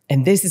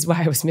 And this is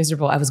why I was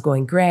miserable. I was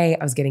going gray.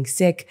 I was getting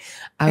sick.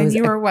 And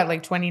you were what,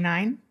 like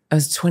 29? I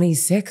was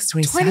 26,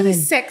 27.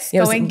 26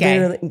 going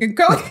gay. You're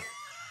going.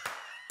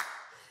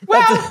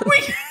 Well, we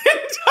can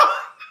talk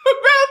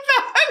about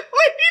that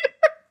later.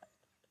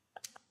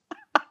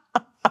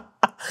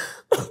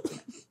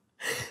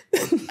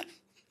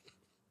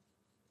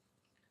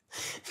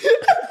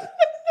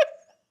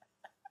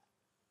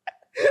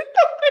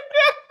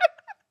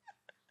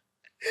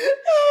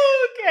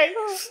 Okay.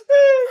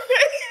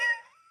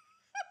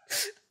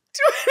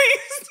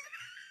 20s.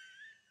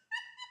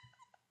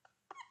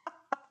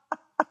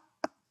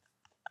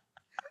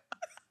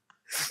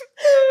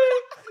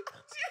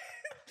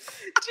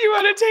 Do you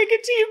want to take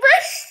a tea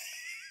break?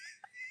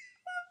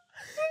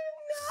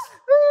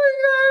 Oh my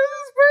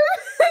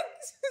God,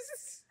 this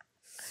is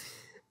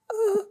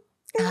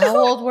perfect. How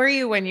old were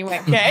you when you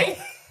went gay?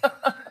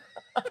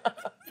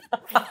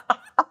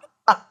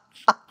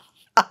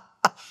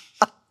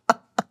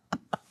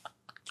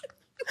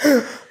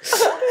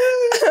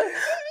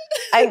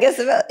 I guess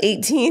about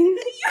 18.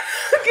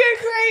 Okay,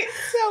 great.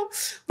 So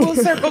we'll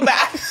circle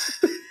back.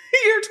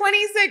 You're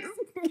 26,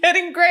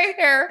 getting gray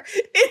hair,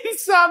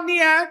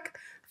 insomniac,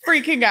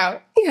 freaking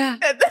out. Yeah.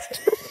 And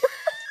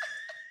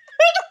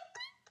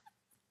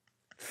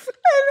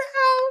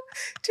how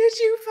did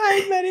you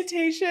find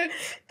meditation?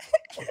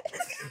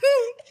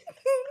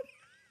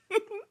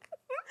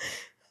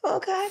 Oh,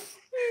 God.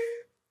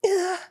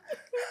 The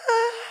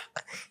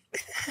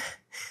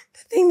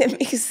thing that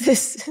makes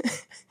this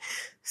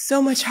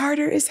so much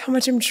harder is how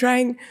much I'm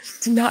trying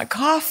to not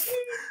cough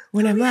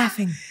when I'm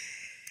laughing.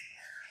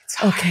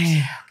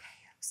 Okay.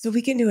 So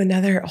we can do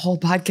another whole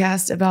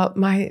podcast about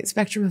my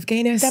spectrum of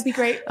gayness. That'd be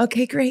great.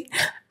 Okay, great.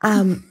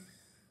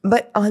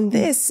 But on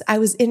this, I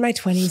was in my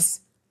 20s,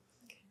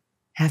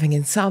 having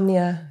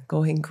insomnia,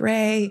 going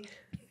gray,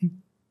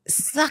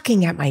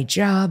 sucking at my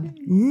job,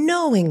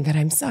 knowing that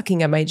I'm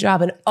sucking at my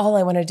job, and all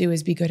I want to do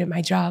is be good at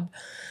my job.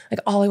 Like,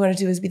 all I want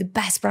to do is be the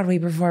best Broadway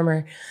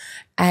performer.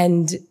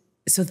 And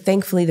so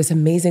thankfully, this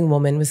amazing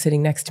woman was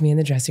sitting next to me in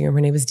the dressing room.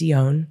 Her name was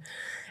Dione.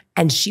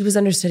 And she was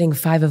understudying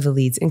 5 of the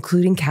leads,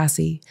 including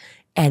Cassie,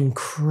 and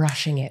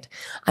crushing it.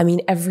 I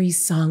mean, every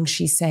song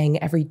she sang,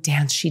 every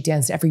dance she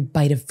danced, every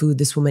bite of food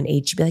this woman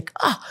ate, she'd be like,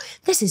 oh,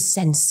 this is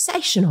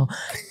sensational.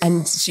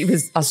 And she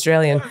was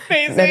Australian.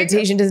 Amazing.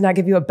 Meditation does not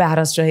give you a bad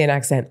Australian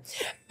accent.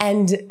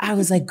 And I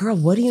was like, girl,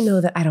 what do you know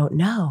that I don't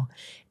know?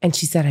 And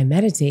she said, I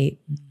meditate.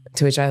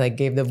 To which I like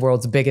gave the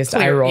world's biggest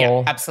eye roll.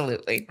 Yeah,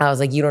 absolutely. I was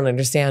like, you don't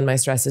understand. My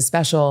stress is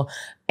special.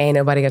 Ain't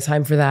nobody got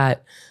time for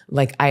that.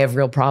 Like, I have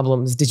real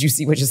problems. Did you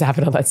see what just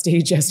happened on that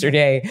stage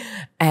yesterday?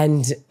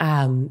 And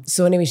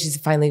so anyway,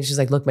 she's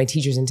like, look, my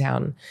teacher's in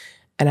town.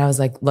 And I was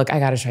like, look, I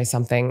got to try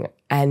something.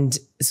 And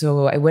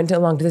so I went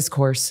along to this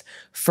course.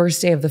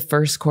 First day of the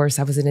first course,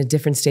 I was in a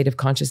different state of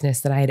consciousness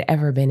than I had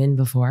ever been in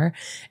before.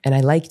 And I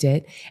liked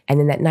it. And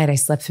then that night I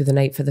slept through the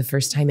night for the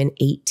first time in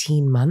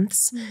 18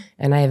 months.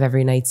 And I have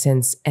every night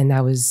since. And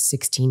that was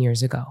 16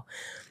 years ago.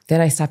 Then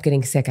I stopped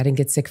getting sick. I didn't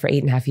get sick for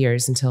 8.5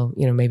 years until,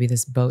 maybe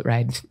this boat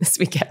ride this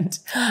weekend.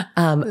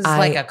 It's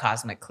like a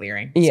cosmic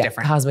clearing. It's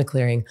different. Cosmic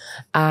clearing.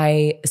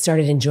 I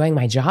started enjoying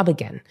my job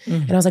again.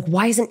 And I was like,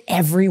 why isn't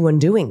everyone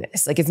doing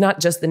this? Like, it's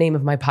not just the name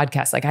of my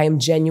podcast. Like, I am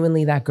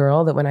genuinely that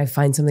girl that when I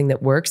find something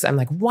that works, I'm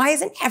like, why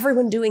isn't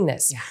everyone doing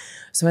this? Yeah.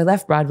 So I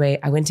left Broadway.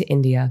 I went to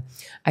India.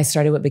 I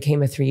started what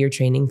became a 3-year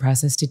training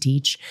process to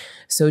teach.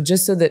 So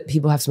just so that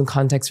people have some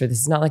context for this,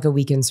 it's not like a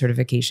weekend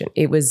certification.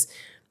 It was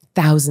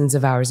thousands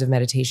of hours of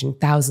meditation,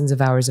 thousands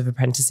of hours of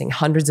apprenticing,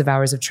 hundreds of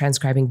hours of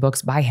transcribing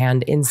books by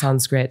hand in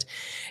Sanskrit,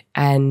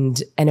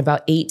 and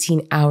about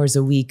 18 hours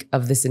a week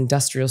of this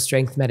industrial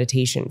strength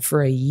meditation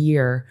for a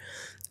year.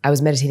 I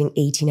was meditating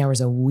 18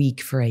 hours a week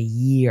for a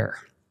year.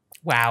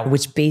 Wow.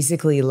 Which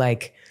basically,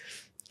 like,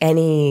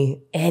 any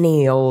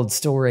old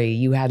story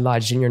you had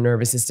lodged in your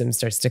nervous system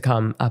starts to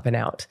come up and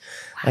out.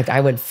 Wow. Like,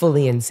 I went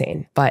fully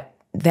insane. But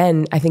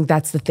then I think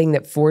that's the thing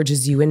that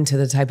forges you into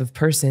the type of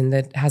person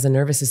that has a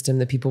nervous system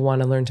that people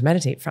want to learn to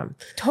meditate from.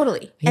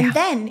 Totally. Yeah. And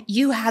then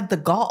you had the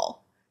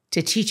gall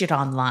to teach it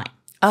online.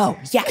 Oh,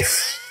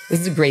 yes.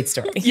 This is a great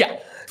story. Yeah.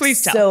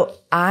 Please tell. So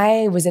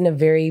I was in a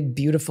very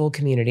beautiful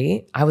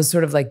community. I was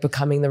sort of like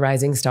becoming the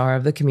rising star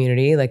of the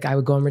community. Like, I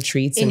would go on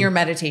retreats. In your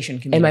meditation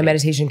community? In my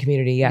meditation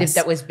community, yes.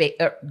 That was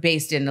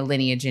based in a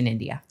lineage in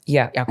India?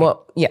 Yeah. Okay.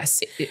 Well,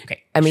 yes.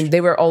 Okay. I mean, they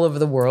were all over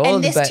the world.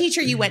 And this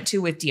teacher you went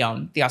to with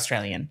Dion, the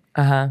Australian,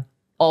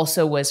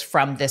 also was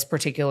from this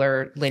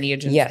particular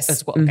lineage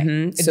as well? Okay.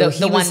 Mm-hmm. So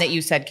the one that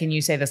you said, can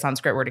you say the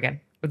Sanskrit word again?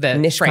 The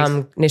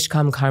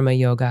Nishkam Karma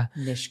Yoga.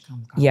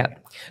 Nishkam Karma. Yeah.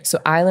 So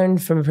I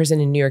learned from a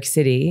person in New York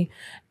City,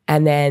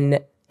 and then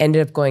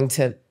ended up going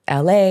to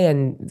LA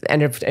and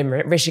ended up in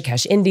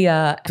Rishikesh,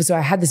 India. So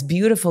I had this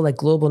beautiful, like,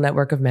 global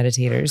network of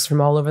meditators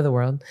from all over the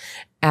world.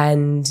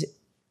 And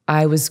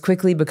I was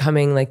quickly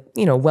becoming, like,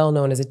 well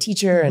known as a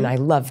teacher, and I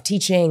loved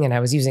teaching, and I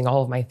was using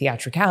all of my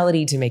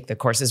theatricality to make the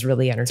courses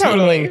really entertaining.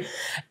 Totally.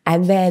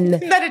 And then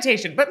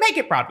meditation, but make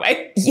it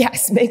Broadway.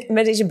 Yes, make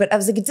meditation. But I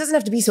was like, it doesn't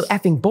have to be so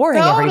effing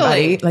boring,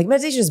 everybody. Like,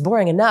 meditation is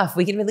boring enough.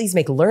 We can at least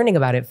make learning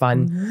about it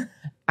fun.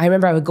 I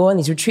remember I would go on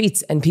these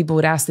retreats and people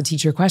would ask the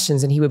teacher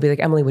questions, and he would be like,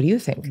 Emily, what do you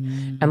think?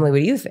 Emily, what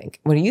do you think?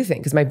 What do you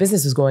think? Because my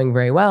business was going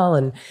very well.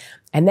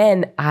 And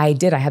then I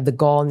had the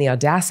gall and the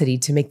audacity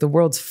to make the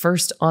world's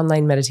first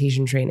online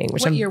meditation training.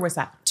 What year was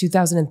that?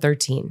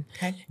 2013.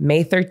 Okay.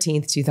 May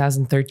 13th,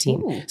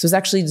 2013. Ooh. So it was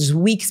actually just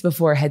weeks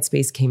before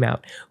Headspace came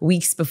out,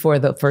 weeks before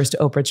the first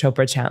Oprah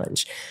Chopra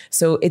challenge.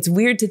 So it's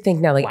weird to think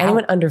now, like,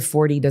 anyone under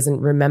 40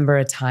 doesn't remember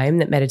a time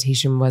that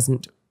meditation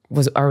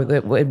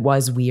it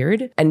was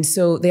weird. And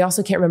so they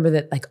also can't remember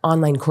that, like,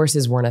 online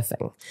courses weren't a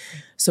thing.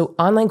 So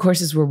online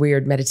courses were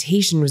weird.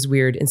 Meditation was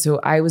weird. And so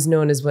I was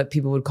known as what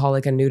people would call,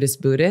 like, a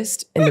nudist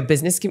Buddhist in the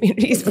business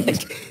communities.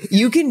 Like,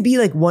 you can be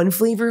like one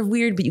flavor of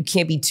weird, but you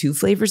can't be two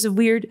flavors of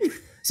weird.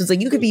 So it's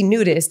like, you could be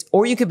nudist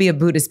or you could be a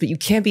Buddhist, but you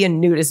can't be a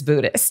nudist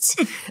Buddhist.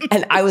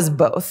 And I was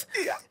both.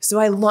 So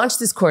I launched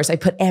this course. I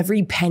put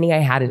every penny I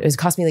had in it. It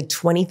cost me like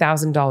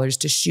 $20,000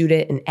 to shoot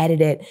it and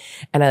edit it.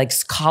 And I, like,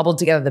 cobbled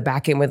together the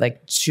back end with,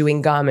 like,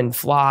 chewing gum and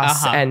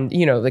floss. And,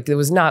 like, it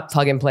was not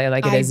plug and play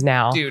like it is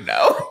now. I do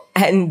know.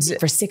 And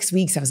for 6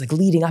 weeks, I was, like,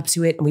 leading up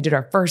to it. And we did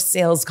our first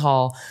sales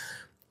call.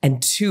 And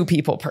 2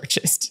 people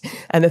purchased.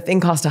 And the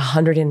thing cost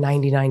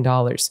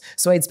 $199.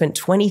 So I had spent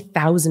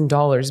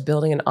 $20,000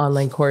 building an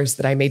online course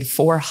that I made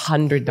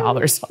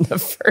 $400 on the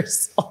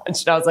first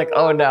launch. And I was like,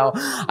 oh no,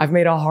 I've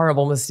made a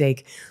horrible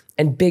mistake.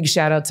 And big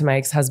shout out to my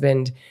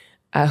ex-husband,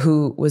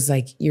 who was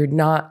like, you're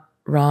not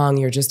wrong,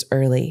 you're just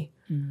early.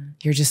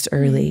 You're just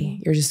early.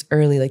 You're just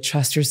early. Like,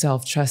 trust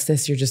yourself, trust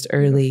this. You're just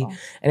early. Beautiful.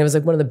 And it was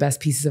like one of the best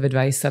pieces of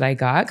advice that I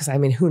got. Cause I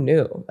mean, who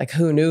knew? Like,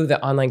 who knew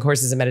that online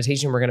courses in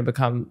meditation were going to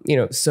become,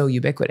 so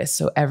ubiquitous,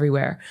 so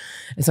everywhere.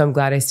 And so I'm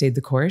glad I stayed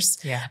the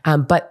course. Yeah.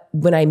 But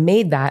when I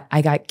made that,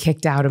 I got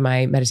kicked out of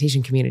my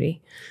meditation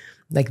community.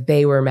 Like,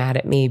 they were mad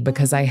at me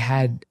because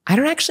I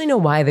don't actually know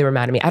why they were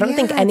mad at me. I don't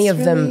think any of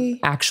them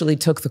actually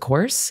took the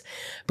course,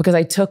 because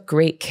I took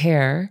great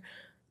care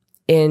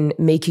in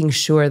making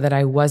sure that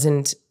I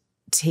wasn't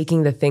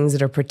taking the things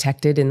that are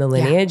protected in the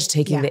lineage,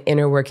 taking the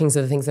inner workings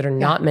of the things that are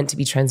not meant to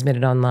be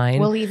transmitted online.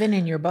 Well, even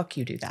in your book,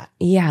 you do that.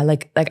 Yeah.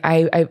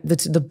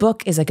 The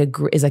book is like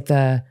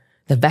the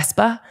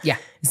Vespa. Yeah.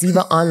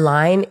 Ziva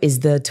Online is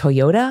the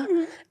Toyota,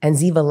 and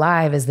Ziva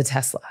Live is the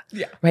Tesla.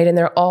 Yeah. Right. And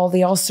they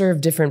all serve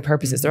different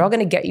purposes. They're all going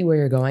to get you where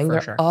you're going.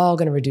 They're all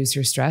going to reduce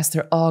your stress.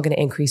 They're all going to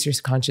increase your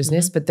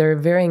consciousness, but they're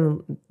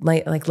varying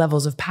like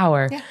levels of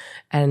power. Yeah.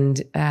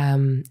 And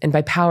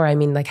by power, I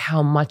mean like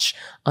how much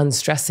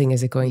unstressing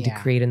is it going to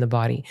create in the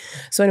body?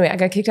 So anyway, I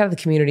got kicked out of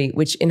the community,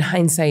 which in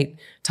hindsight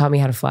taught me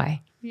how to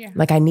fly. Yeah.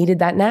 Like I needed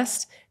that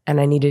nest and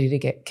I needed to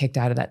get kicked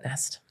out of that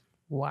nest.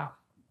 Wow.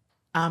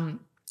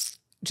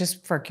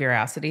 Just for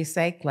curiosity's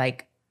sake,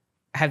 like,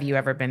 have you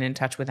ever been in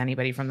touch with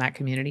anybody from that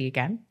community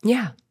again?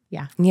 Yeah.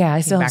 Yeah. Yeah.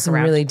 I still have some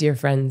really dear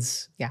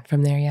friends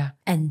from there. Yeah.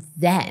 And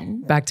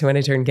then back to when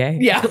I turned gay.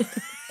 Yeah.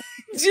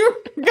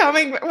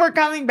 We're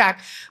coming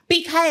back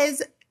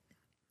because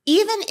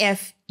even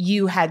if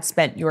you had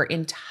spent your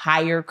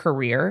entire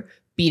career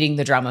beating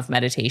the drum of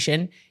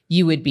meditation,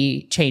 you would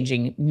be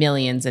changing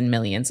millions and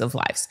millions of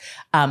lives.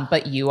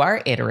 But you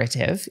are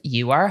iterative.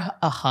 You are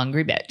a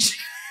hungry bitch.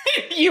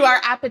 You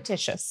are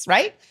appetitious,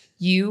 right?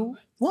 You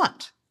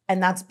want.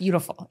 And that's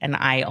beautiful. And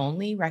I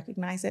only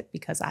recognize it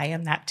because I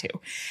am that too.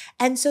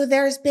 And so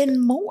there's been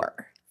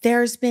more.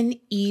 There's been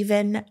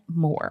even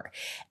more.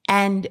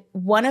 And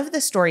one of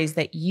the stories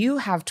that you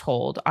have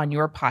told on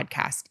your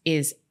podcast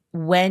is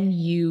when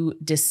you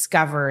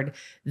discovered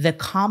the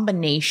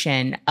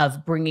combination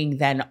of bringing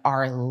then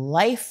our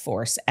life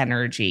force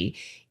energy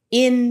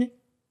in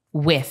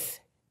with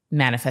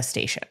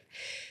manifestation.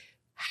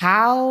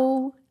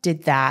 How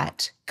did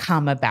that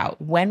come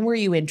about? When were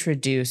you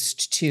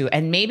introduced to,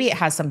 and maybe it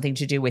has something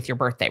to do with your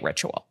birthday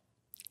ritual.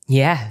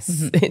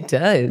 Yes, it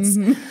does.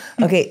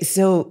 Okay.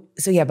 So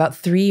yeah, about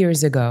 3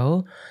 years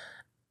ago,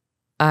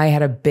 I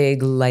had a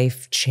big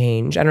life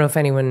change. I don't know if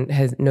anyone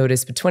has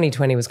noticed, but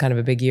 2020 was kind of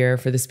a big year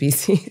for the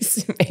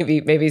species.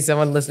 maybe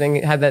someone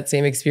listening had that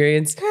same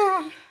experience.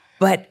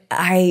 But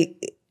I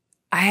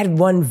had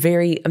one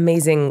very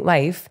amazing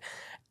life.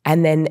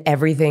 And then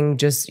everything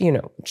just,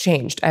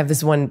 changed. I have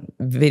this one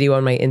video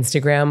on my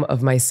Instagram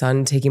of my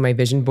son taking my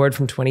vision board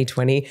from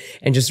 2020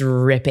 and just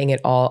ripping it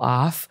all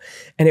off.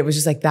 And it was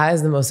just like, that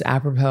is the most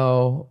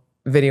apropos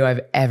video I've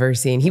ever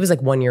seen. He was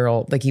like 1 year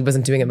old. Like he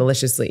wasn't doing it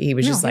maliciously. He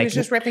was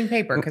just ripping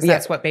paper because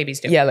that's what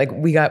babies do. Yeah. Like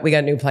we got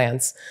new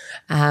plans.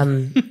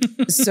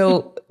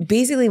 So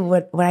basically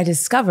what I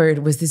discovered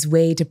was this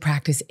way to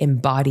practice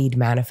embodied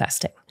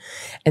manifesting.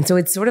 And so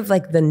it's sort of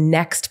like the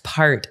next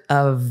part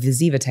of the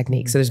Ziva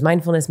technique. So there's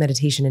mindfulness,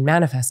 meditation, and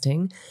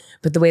manifesting.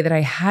 But the way that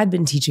I had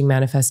been teaching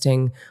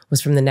manifesting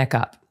was from the neck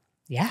up.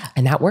 Yeah.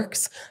 And that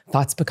works.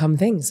 Thoughts become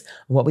things.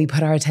 What we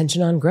put our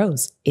attention on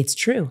grows. It's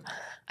true.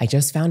 I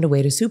just found a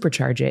way to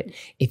supercharge it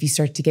if you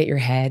start to get your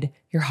head,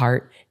 your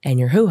heart, and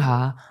your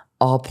hoo-ha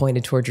all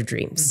pointed toward your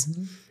dreams.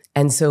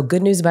 And so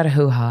good news about a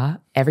hoo-ha,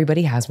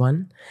 everybody has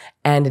one.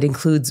 And it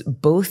includes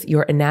both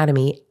your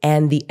anatomy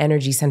and the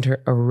energy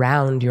center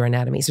around your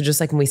anatomy. So just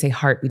like when we say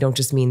heart, we don't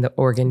just mean the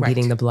organ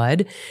beating the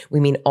blood. We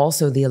mean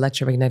also the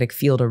electromagnetic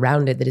field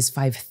around it that is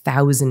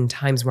 5,000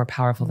 times more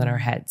powerful than our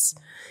heads.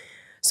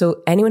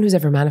 So anyone who's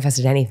ever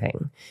manifested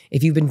anything,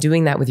 if you've been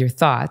doing that with your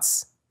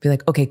thoughts, be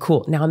like, okay,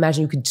 cool. Now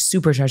imagine you could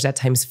supercharge that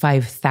times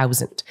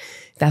 5,000.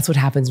 That's what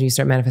happens when you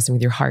start manifesting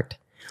with your heart.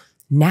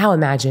 Now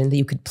imagine that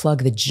you could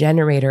plug the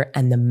generator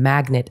and the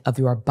magnet of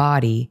your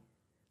body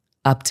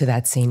up to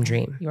that same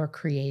dream. Your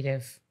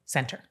creative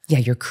center. Yeah,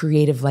 your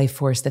creative life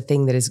force, the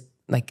thing that is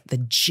like the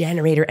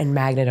generator and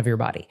magnet of your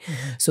body.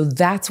 So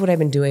that's what I've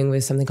been doing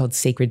with something called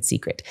Sacred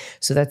Secret.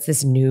 So that's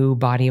this new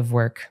body of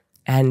work.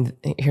 And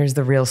here's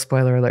the real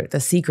spoiler alert. The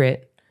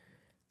secret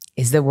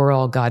is that we're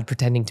all God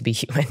pretending to be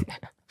human.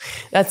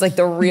 That's like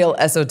the real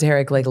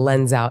esoteric like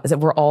lens out, is that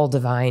we're all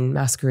divine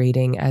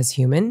masquerading as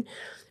human.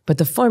 But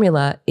the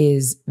formula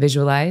is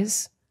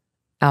visualize,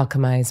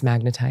 alchemize,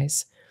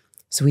 magnetize.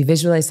 So we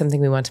visualize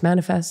something we want to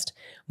manifest,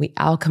 we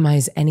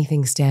alchemize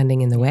anything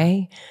standing in the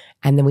way,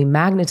 and then we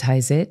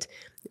magnetize it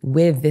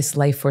with this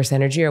life force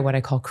energy, or what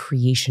I call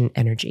creation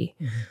energy.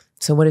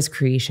 So what is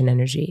creation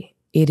energy?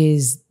 It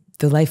is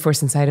the life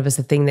force inside of us,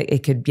 the thing that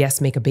it could,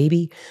 yes, make a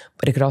baby,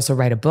 but it could also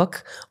write a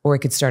book, or it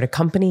could start a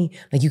company.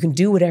 Like you can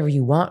do whatever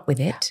you want with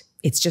it.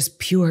 It's just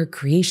pure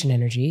creation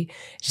energy.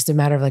 It's just a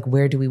matter of like,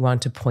 where do we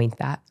want to point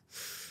that?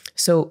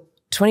 So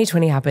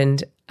 2020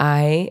 happened.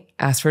 I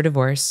asked for a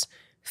divorce.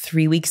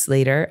 3 weeks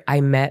later,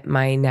 I met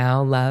my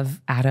now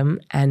love,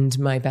 Adam, and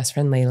my best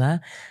friend, Layla.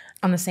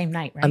 On the same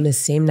night, right? On the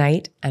same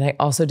night. And I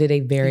also did a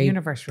very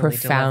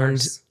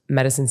profound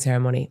medicine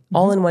ceremony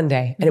all in one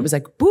day. And it was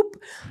like, boop,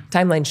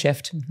 timeline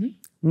shift.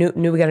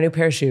 Knew we got a new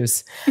pair of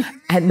shoes.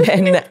 And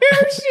then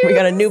we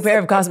got a new pair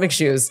of cosmic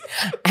shoes.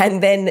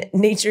 And then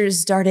nature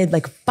started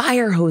like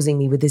fire hosing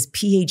me with this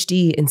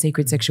PhD in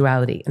sacred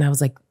sexuality. And I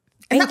was like,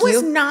 thank you.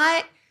 Was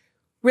not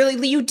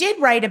really, you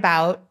did write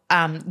about,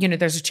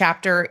 there's a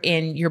chapter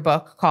in your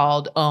book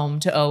called Om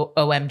to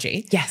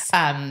OMG. Yes.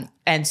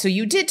 And so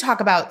you did talk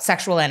about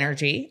sexual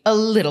energy a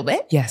little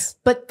bit. Yes.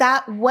 But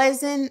that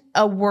wasn't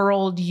a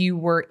world you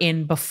were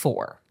in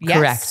before. Yes?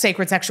 Correct.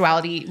 Sacred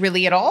sexuality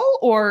really at all?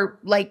 Or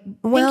like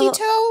pinky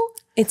toe?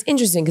 It's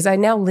interesting because I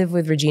now live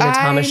with Regina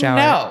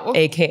Thomashower,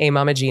 AKA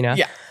Mama Gina.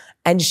 Yeah.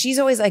 And she's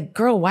always like,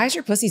 girl, why is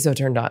your pussy so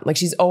turned on? Like,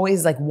 she's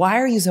always like,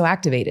 why are you so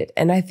activated?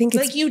 And I think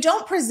it's like, you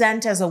don't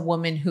present as a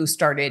woman who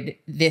started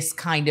this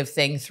kind of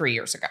thing 3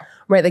 years ago.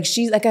 Right. Like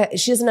she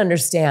doesn't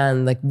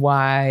understand like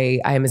why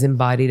I am as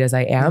embodied as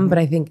I am. But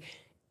I think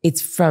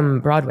it's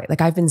from Broadway.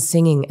 Like I've been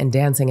singing and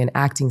dancing and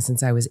acting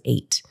since I was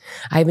 8.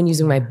 I've been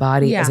using my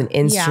body as an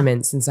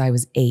instrument since I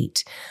was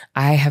 8.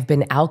 I have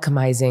been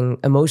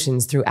alchemizing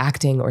emotions through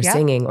acting or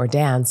singing or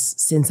dance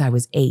since I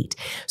was 8.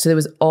 So there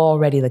was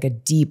already like a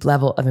deep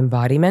level of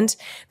embodiment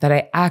that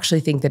I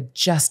actually think that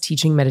just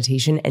teaching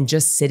meditation and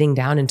just sitting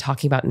down and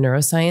talking about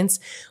neuroscience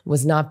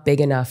was not big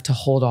enough to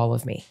hold all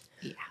of me.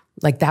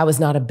 Like that was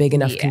not a big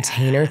enough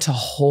container to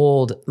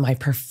hold my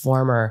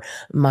performer,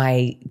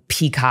 my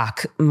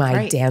peacock,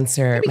 my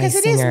dancer, because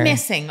my singer. It is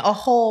missing a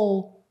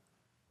whole,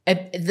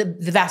 the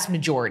vast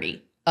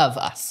majority of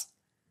us.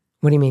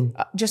 What do you mean?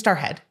 Just our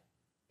head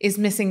is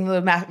missing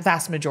the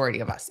vast majority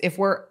of us. If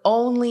we're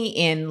only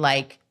in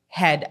like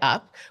head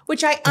up,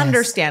 which I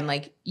understand,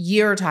 like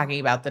you're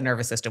talking about the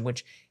nervous system,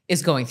 which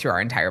is going through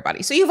our entire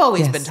body. So you've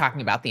always been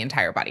talking about the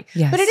entire body.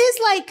 But it is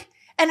like,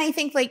 and I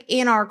think like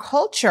in our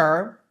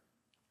culture,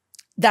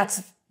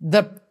 that's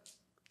the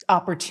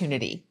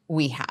opportunity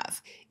we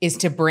have, is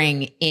to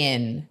bring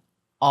in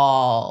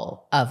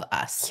all of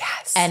us.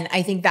 Yes. And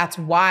I think that's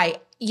why,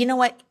 you know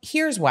what?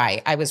 Here's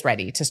why I was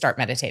ready to start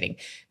meditating,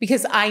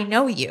 because I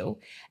know you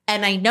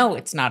and I know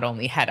it's not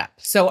only head up.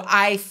 So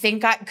I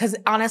think because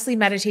honestly,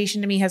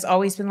 meditation to me has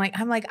always been like,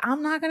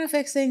 I'm not going to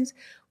fix things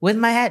with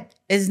my head.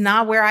 Is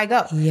not where I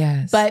go.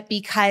 Yes. But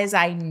because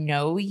I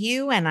know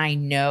you and I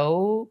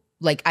know,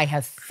 like I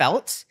have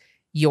felt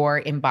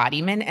your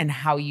embodiment and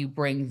how you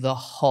bring the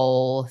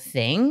whole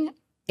thing,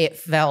 it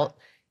felt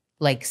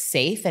like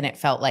safe, and it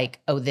felt like,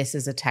 oh, this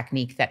is a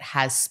technique that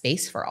has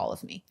space for all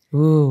of me.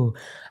 Ooh,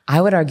 I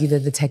would argue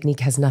that the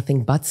technique has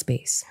nothing but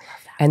space,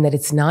 and that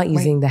it's not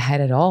using the head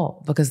at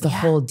all, because the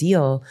whole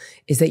deal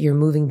is that you're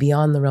moving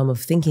beyond the realm of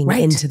thinking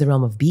into the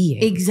realm of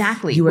being.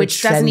 Exactly. You are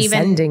Which doesn't even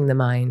transcending the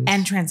mind.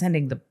 and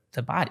transcending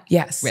the body.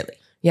 Yes. Really.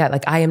 Yeah.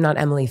 Like I am not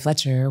Emily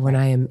Fletcher when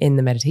I am in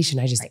the meditation.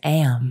 I just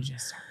am. You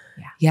just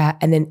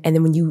And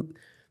then when you,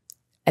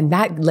 and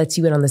that lets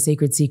you in on the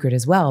sacred secret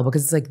as well,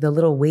 because it's like the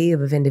little wave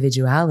of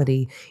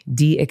individuality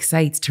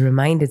de-excites to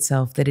remind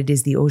itself that it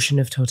is the ocean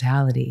of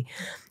totality.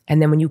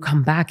 And then when you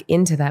come back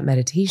into that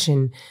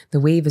meditation,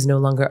 the wave is no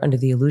longer under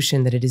the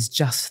illusion that it is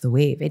just the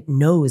wave. It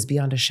knows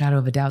beyond a shadow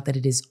of a doubt that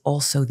it is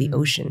also the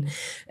ocean.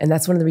 And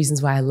that's one of the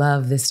reasons why I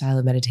love this style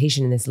of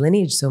meditation and this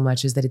lineage so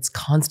much, is that it's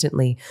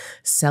constantly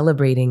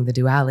celebrating the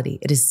duality.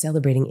 It is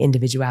celebrating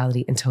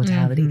individuality and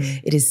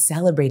totality. It is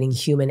celebrating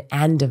human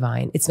and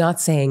divine. It's not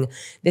saying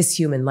this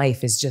human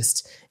life is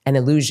just an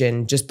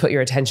illusion, just put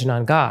your attention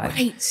on God.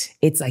 Right.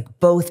 It's like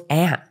both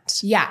and.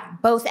 Yeah,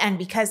 both and.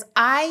 Because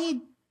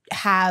I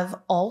have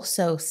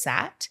also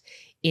sat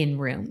in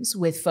rooms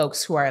with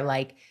folks who are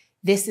like,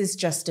 this is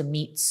just a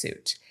meat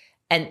suit.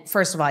 And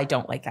first of all, I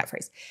don't like that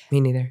phrase.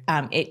 Me neither.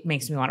 It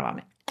makes me want to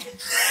vomit.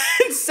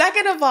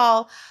 Second of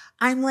all,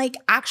 I'm like,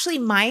 actually,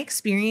 my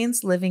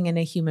experience living in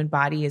a human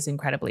body is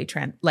incredibly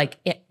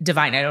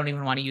divine. I don't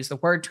even want to use the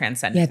word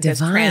transcendent. Yeah, because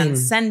divine.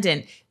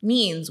 Transcendent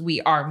means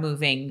we are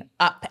moving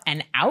up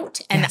and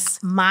out. And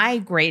my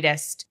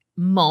greatest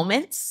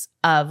moments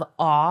of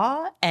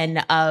awe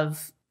and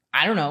of,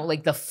 I don't know,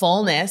 like the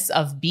fullness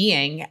of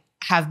being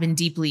have been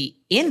deeply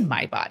in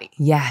my body.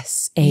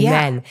 Yes.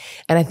 Amen. Yeah.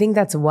 And I think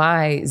that's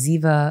why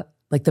Ziva,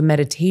 like the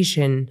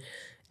meditation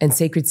and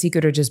sacred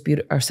secret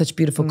are such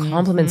beautiful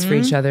complements for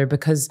each other,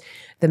 because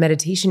the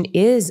meditation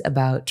is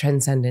about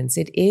transcendence.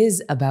 It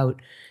is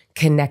about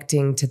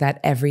connecting to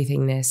that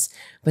everythingness.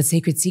 But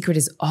sacred secret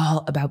is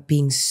all about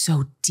being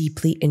so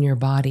deeply in your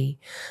body,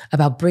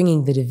 about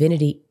bringing the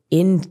divinity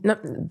in.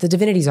 The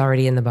divinity's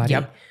already in the body.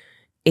 Yep.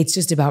 It's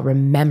just about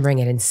remembering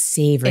it and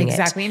savoring it.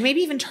 Exactly. And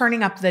maybe even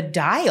turning up the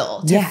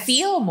dial to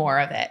feel more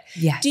of it.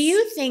 Yes. Do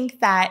you think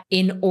that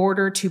in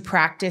order to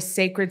practice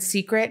sacred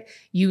secret,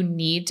 you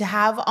need to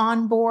have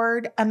on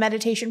board a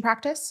meditation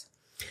practice?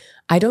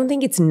 I don't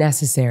think it's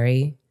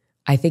necessary.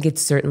 I think it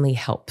certainly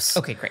helps.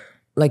 Okay, great.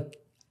 Like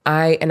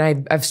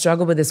I've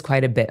struggled with this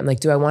quite a bit. I'm like,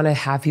 do I want to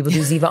have people do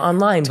Ziva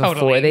online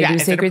before they do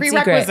sacred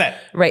secret?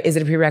 Right. Is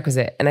it a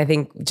prerequisite? And I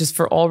think just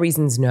for all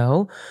reasons,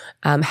 no.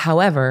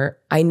 However,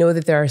 I know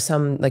that there are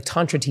some like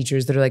Tantra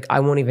teachers that are like, I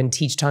won't even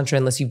teach Tantra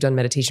unless you've done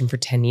meditation for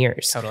 10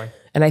 years. Totally.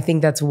 And I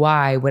think that's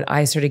why when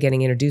I started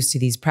getting introduced to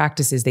these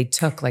practices, they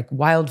took like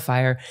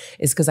wildfire,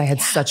 is because I had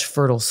such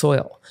fertile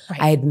soil.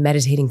 Right. I had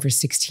meditating for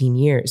 16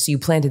 years. So you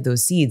planted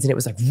those seeds and it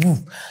was like, woo,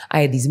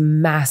 I had these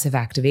massive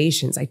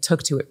activations. I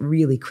took to it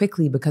really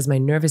quickly because my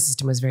nervous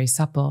system was very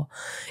supple.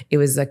 It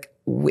was like,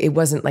 it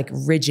wasn't like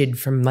rigid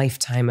from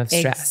lifetime of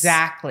stress.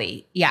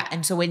 Exactly. Yeah.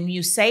 And so when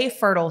you say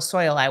fertile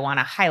soil, I want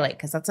to highlight,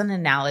 because that's an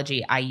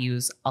analogy I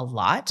use a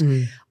lot.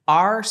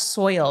 Our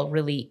soil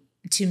really,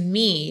 to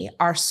me,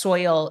 our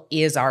soil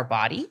is our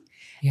body.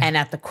 Yeah. And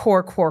at the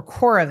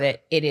core of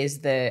it, it is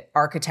the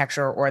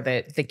architecture or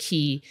the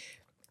key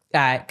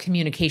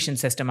communication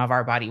system of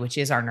our body, which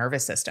is our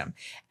nervous system.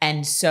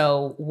 And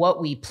so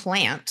what we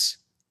plant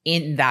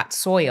in that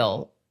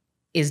soil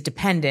is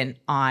dependent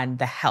on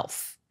the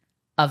health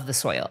of the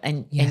soil.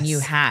 And you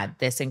had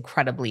this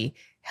incredibly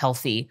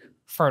healthy,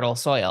 fertile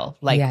soil,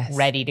 like Yes.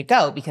 ready to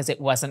go because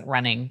it wasn't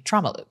running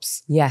trauma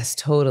loops. Yes,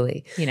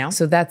 totally. You know?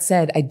 So that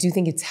said, I do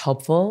think it's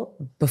helpful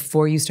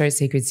before you start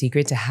Sacred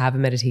Secret to have a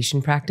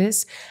meditation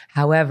practice.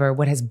 However,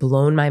 what has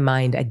blown my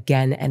mind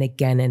again and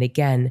again and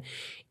again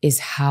is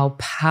how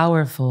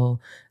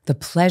powerful the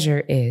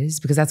pleasure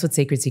is, because that's what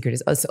Sacred Secret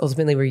is.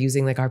 Ultimately, we're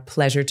using like our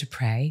pleasure to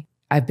pray.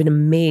 I've been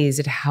amazed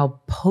at how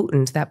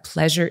potent that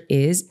pleasure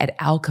is at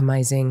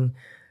alchemizing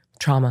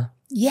trauma.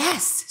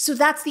 Yes. So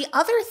that's the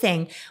other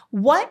thing.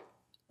 What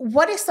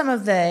is some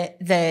of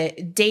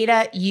the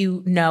data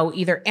you know,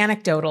 either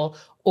anecdotal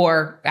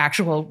or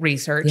actual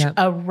research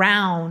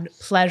around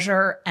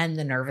pleasure and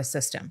the nervous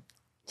system?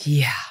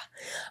 Yeah.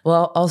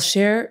 Well, I'll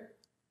share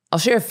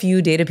a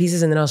few data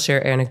pieces and then I'll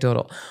share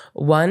anecdotal.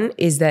 One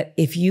is that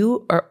if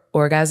you are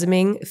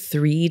orgasming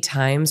 3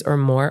 times or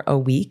more a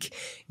week,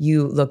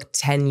 you look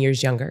 10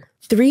 years younger.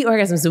 3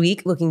 orgasms a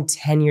week, looking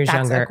 10 years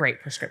younger. That's a great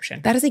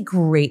prescription. That is a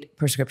great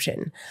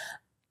prescription.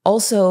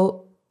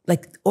 Also,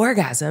 like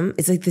orgasm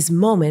is like this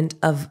moment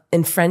of,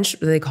 in French,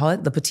 they call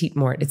it the petite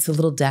mort. It's the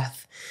little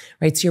death,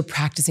 right? So you're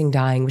practicing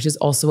dying, which is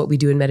also what we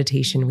do in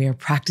meditation. We are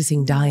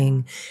practicing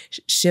dying.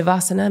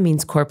 Shavasana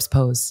means corpse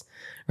pose,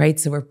 right?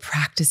 So we're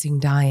practicing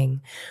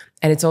dying.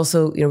 And it's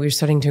also, we're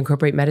starting to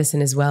incorporate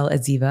medicine as well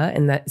at Ziva.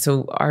 And that,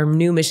 so our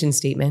new mission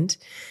statement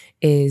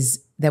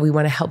is that we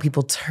want to help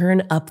people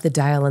turn up the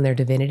dial on their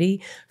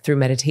divinity through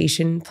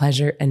meditation,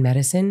 pleasure, and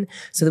medicine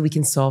so that we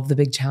can solve the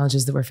big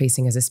challenges that we're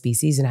facing as a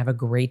species and have a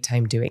great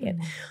time doing it.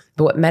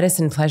 But what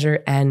medicine,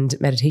 pleasure, and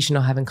meditation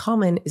all have in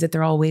common is that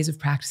they're all ways of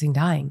practicing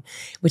dying,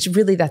 which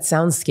really, that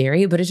sounds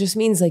scary, but it just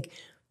means like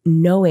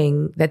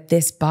knowing that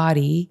this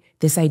body,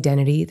 this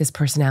identity, this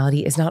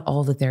personality is not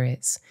all that there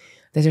is,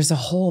 that there's a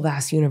whole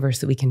vast universe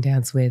that we can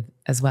dance with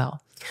as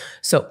well.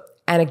 So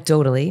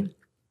anecdotally,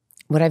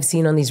 what I've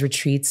seen on these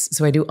retreats,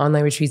 so I do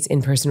online retreats,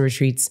 in-person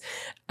retreats,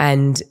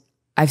 and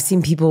I've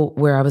seen people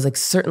where I was like,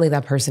 certainly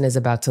that person is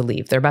about to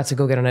leave. They're about to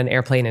go get on an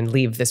airplane and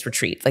leave this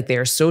retreat. Like they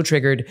are so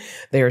triggered.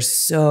 They are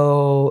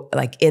so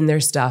like in their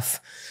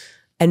stuff.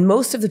 And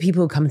most of the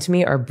people who come to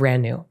me are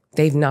brand new.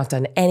 They've not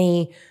done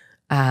any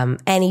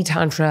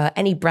tantra,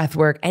 any breath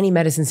work, any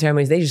medicine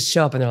ceremonies. They just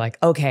show up and they're like,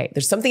 okay,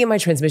 there's something in my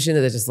transmission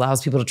that just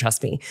allows people to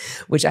trust me,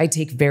 which I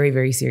take very,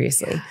 very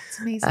seriously. Yeah, it's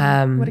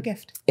amazing. What a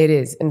gift. It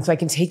is. And so I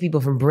can take people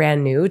from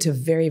brand new to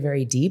very,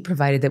 very deep,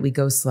 provided that we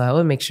go slow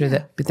and make sure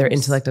that their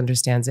intellect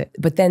understands it.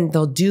 But then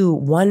they'll do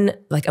one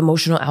like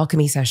emotional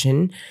alchemy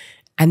session,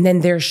 and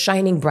then they're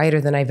shining brighter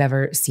than I've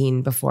ever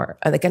seen before.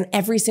 Like on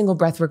every single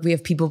breath work, we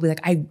have people be like,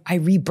 I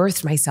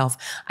rebirthed myself.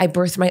 I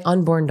birthed my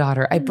unborn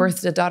daughter. I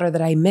birthed a daughter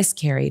that I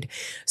miscarried.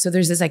 So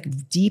there's this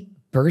like deep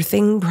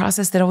birthing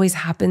process that always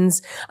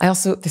happens.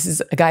 This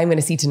is a guy I'm going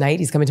to see tonight.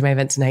 He's coming to my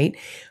event tonight.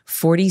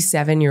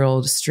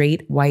 47-year-old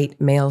straight, white,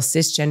 male,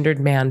 cisgendered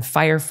man,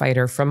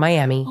 firefighter from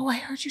Miami. Oh, I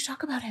heard you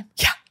talk about him.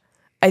 Yeah.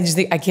 I just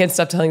think I can't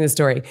stop telling this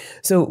story.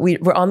 So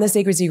we're on the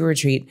Sacred Secret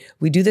retreat.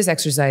 We do this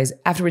exercise.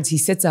 Afterwards, he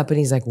sits up and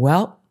he's like,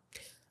 well,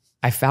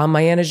 I found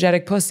my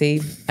energetic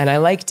pussy and I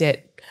liked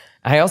it.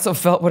 I also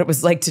felt what it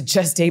was like to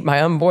gestate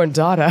my unborn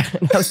daughter.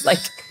 And I was like,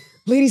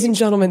 ladies and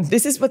gentlemen,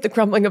 this is what the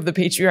crumbling of the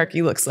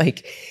patriarchy looks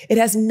like. It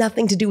has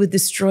nothing to do with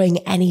destroying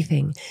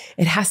anything.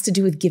 It has to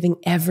do with giving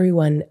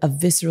everyone a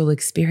visceral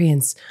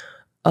experience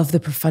of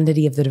the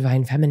profundity of the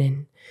divine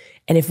feminine.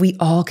 And if we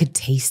all could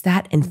taste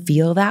that and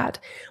feel that,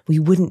 we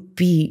wouldn't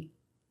be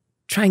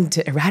trying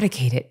to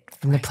eradicate it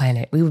from the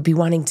planet. We would be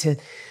wanting to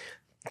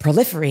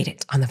proliferate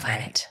it on the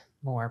planet.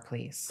 More,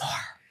 please. More.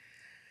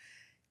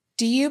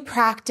 Do you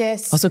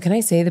practice? Also, can I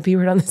say the P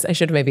word on this? I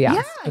should maybe ask.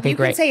 Yeah, okay, you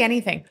great. can say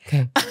anything.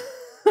 Okay.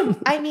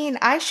 I mean,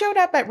 I showed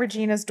up at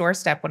Regina's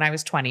doorstep when I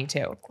was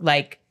 22.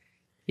 Like,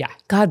 yeah.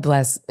 God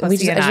bless.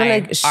 Pussy and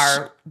I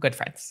are good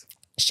friends.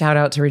 Shout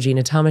out to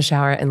Regina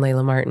Thomashower and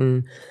Layla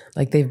Martin.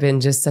 Like they've been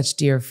just such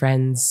dear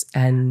friends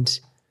and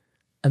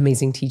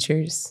amazing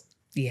teachers.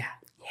 Yeah.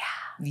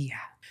 Yeah. Yeah.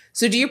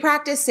 So do you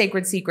practice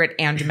Sacred Secret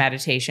and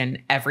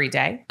meditation every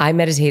day? I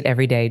meditate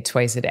every day,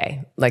 twice a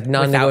day, like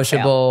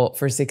non-negotiable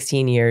for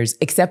 16 years,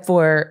 except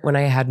for when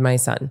I had my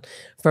son.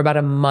 For about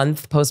a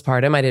month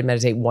postpartum, I did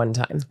meditate one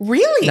time.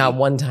 Really? Not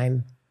one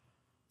time.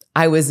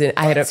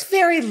 It's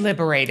very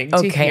liberating to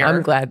hear. Okay,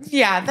 I'm glad.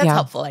 Yeah, that's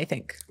helpful, I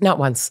think. Not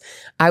once.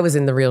 I was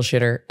in the real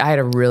shitter. I had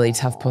a really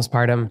tough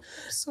postpartum. I'm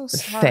so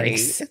sorry.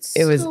 Thanks.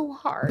 It was so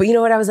hard. But you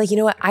know what? I was like, you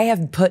know what? I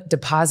have put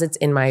deposits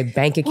in my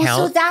bank account.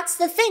 Well, so that's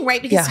the thing,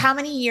 right? Because how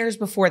many years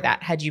before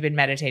that had you been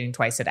meditating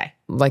twice a day?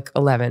 Like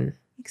 11.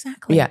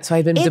 Exactly. Yeah. So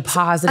I'd been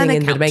depositing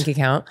in the bank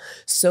account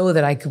so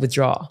that I could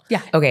withdraw.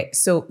 Yeah. Okay.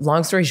 So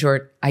long story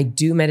short, I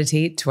do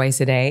meditate twice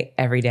a day,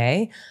 every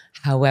day.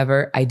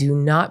 However, I do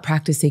not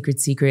practice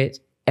Sacred Secret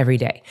every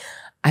day.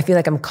 I feel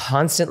like I'm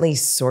constantly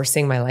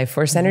sourcing my life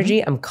force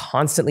energy. I'm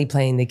constantly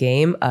playing the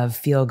game of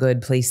feel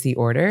good, place the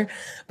order.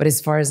 But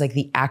as far as like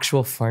the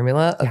actual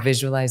formula of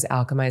visualize,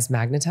 alchemize,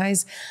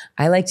 magnetize,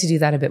 I like to do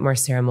that a bit more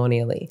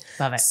ceremonially.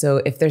 Love it. So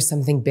if there's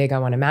something big I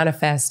want to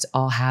manifest,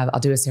 I'll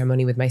do a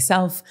ceremony with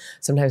myself.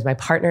 Sometimes my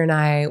partner and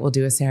I will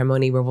do a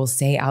ceremony where we'll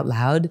say out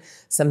loud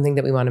something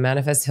that we want to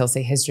manifest. He'll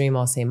say his dream,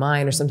 I'll say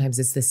mine, or sometimes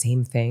it's the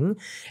same thing.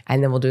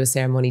 And then we'll do a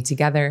ceremony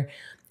together.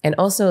 And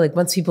also, like,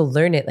 once people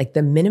learn it, like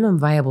the minimum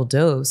viable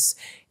dose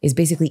is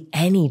basically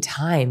any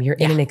time you're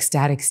in an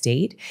ecstatic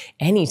state,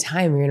 any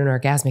time you're in an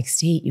orgasmic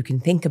state, you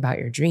can think about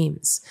your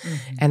dreams.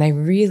 And I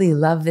really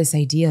love this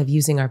idea of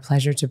using our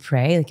pleasure to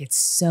pray. Like, it's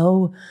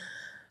so,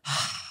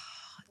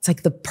 it's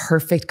like the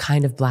perfect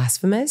kind of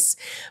blasphemous,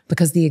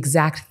 because the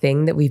exact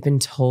thing that we've been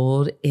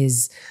told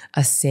is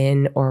a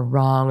sin or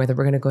wrong, or that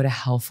we're going to go to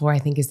hell for, I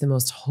think is the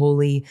most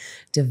holy,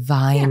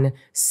 divine,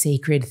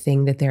 sacred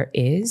thing that there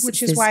is.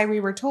 Which is why we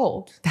were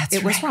told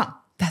it was wrong.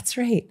 That's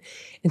right.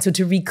 And so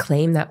to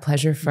reclaim that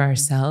pleasure for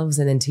ourselves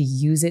and then to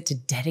use it to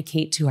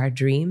dedicate to our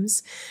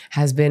dreams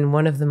has been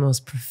one of the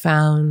most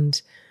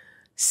profound,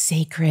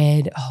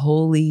 sacred,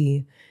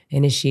 holy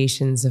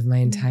initiations of my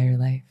entire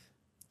life.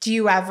 Do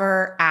you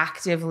ever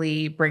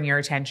actively bring your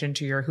attention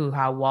to your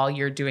hoo-ha while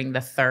you're doing the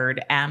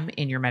third M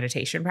in your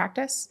meditation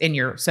practice?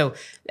 So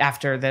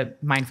after the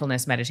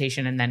mindfulness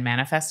meditation and then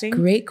manifesting?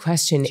 Great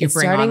question. Do you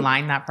bring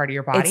online that part of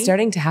your body? It's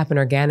starting to happen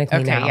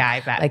organically now. Yeah,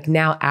 I bet. Like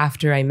now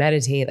after I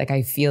meditate, like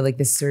I feel like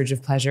this surge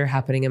of pleasure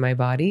happening in my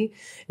body.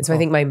 And so I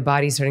think my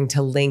body's starting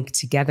to link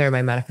together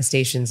my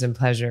manifestations and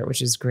pleasure,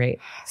 which is great.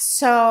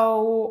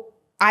 So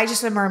I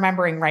just am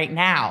remembering right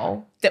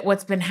now that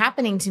what's been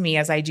happening to me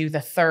as I do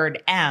the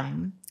third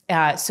M.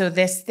 So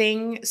this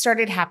thing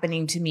started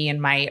happening to me in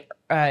my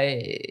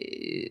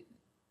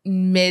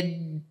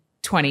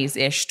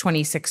mid-20s-ish,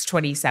 26,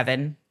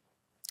 27,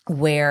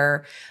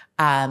 where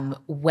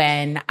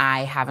when I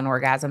have an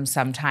orgasm,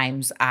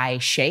 sometimes I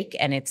shake,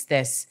 and it's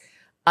this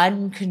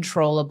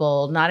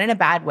uncontrollable, not in a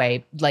bad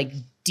way, like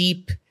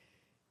deep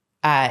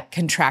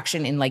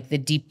contraction in like the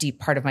deep, deep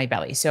part of my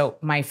belly. So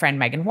my friend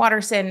Megan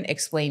Watterson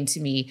explained to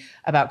me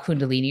about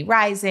Kundalini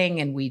rising,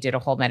 and we did a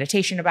whole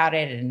meditation about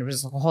it, and it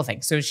was a whole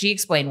thing. So she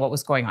explained what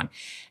was going on,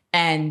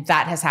 and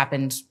that has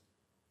happened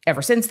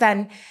ever since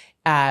then.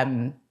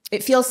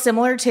 It feels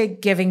similar to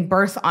giving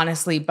birth,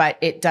 honestly, but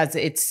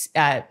it's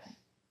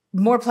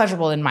more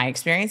pleasurable in my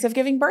experience of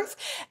giving birth.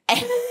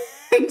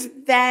 And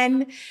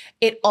then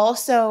it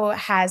also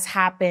has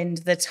happened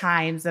the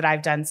times that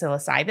I've done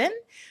psilocybin,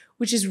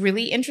 which is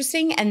really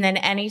interesting. And then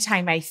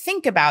anytime I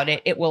think about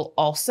it, it will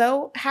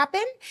also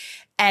happen.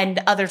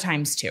 And other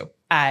times too,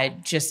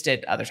 just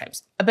at other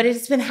times. But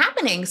it's been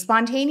happening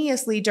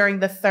spontaneously during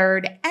the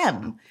third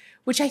M,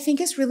 which I think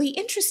is really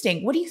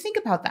interesting. What do you think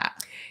about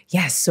that?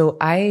 Yes. So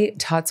I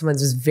taught someone,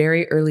 this was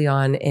very early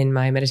on in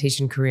my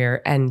meditation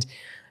career, and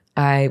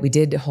we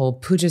did a whole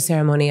puja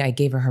ceremony. I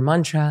gave her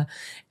mantra,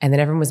 and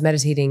then everyone was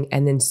meditating,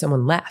 and then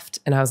someone left.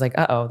 And I was like,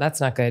 uh-oh, that's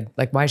not good.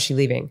 Like, why is she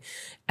leaving?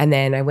 And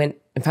then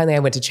finally I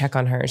went to check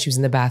on her, and she was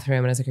in the bathroom,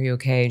 and I was like, are you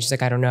okay? And she's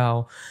like, I don't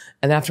know.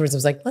 And then afterwards I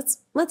was like, let's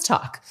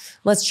talk,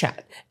 let's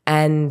chat.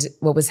 And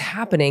what was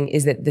happening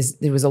is that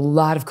there was a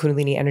lot of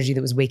Kundalini energy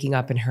that was waking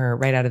up in her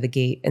right out of the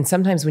gate. And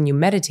sometimes when you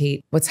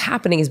meditate, what's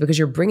happening is because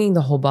you're bringing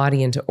the whole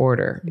body into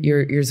order,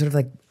 you're sort of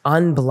like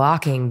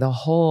unblocking the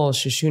whole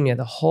Shushunya,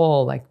 the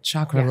whole like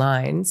chakra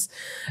lines.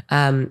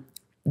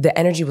 The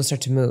energy will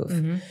start to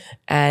move.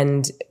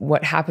 And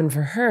what happened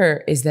for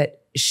her is that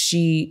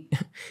she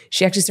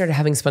actually started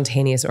having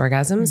spontaneous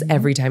orgasms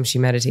every time she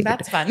meditated.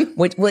 That's fun.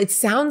 Well, it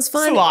sounds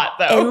fun. It's a lot,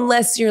 though.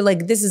 Unless you're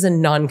like, this is a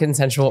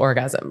non-consensual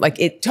orgasm. Like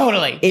it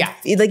totally.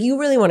 Like you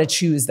really want to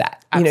choose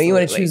that. Absolutely. You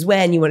want to choose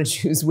when, you want to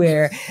choose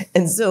where.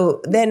 And so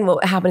then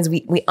what happens,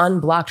 we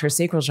unblocked her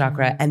sacral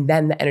chakra, and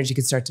then the energy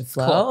could start to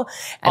flow. Cool.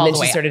 And then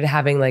she started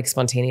having like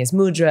spontaneous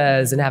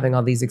mudras and having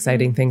all these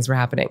exciting things were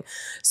happening.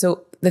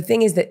 So the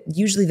thing is that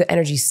usually the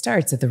energy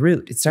starts at the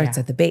root. It starts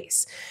at the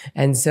base.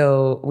 And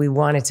so we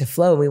want it to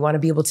flow. We want to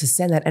be able to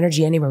send that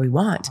energy anywhere we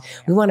want.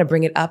 We want to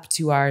bring it up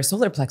to our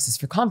solar plexus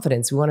for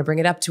confidence. We want to bring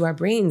it up to our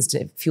brains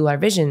to fuel our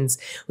visions.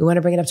 We want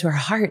to bring it up to our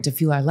heart to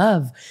fuel our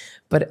love.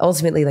 But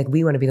ultimately, like,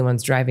 we want to be the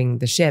ones driving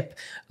the ship.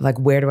 Like,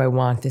 where do I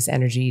want this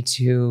energy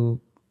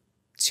to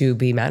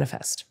be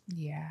manifest?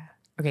 Yeah.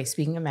 Okay.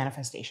 Speaking of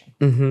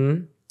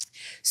manifestation.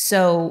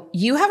 So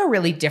you have a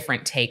really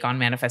different take on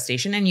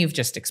manifestation, and you've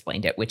just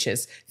explained it, which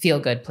is feel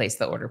good, place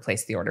the order,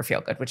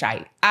 feel good, which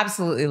I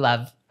absolutely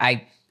love.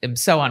 I am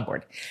so on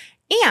board.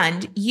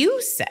 And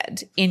you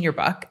said in your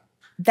book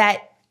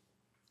that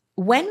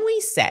when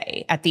we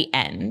say at the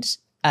end,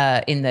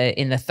 in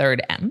the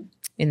third M,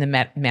 in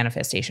the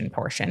manifestation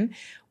portion,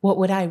 what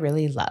would I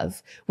really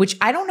love? Which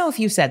I don't know if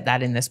you said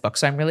that in this book.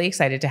 So I'm really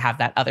excited to have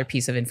that other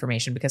piece of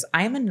information, because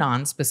I am a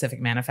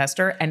non-specific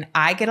manifester, and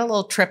I get a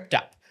little tripped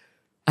up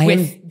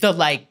with the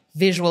like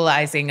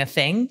visualizing a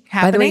thing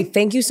happening. By the way,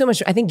 thank you so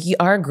much. I think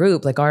our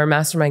group, like our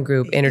mastermind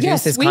group,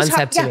 introduced this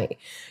concept to me,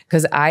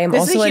 because I am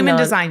this also is a human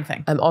design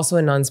thing. I'm also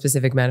a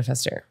non-specific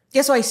manifester.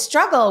 Yeah, so I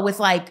struggle with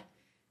like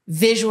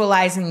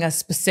visualizing a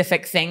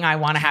specific thing I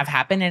want to have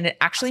happen. And it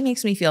actually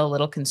makes me feel a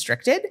little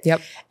constricted.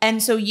 Yep.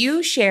 And so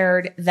you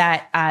shared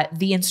that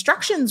the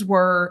instructions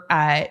we're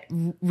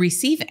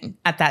receiving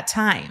at that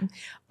time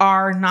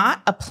are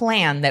not a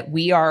plan that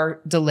we are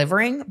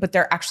delivering, but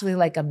they're actually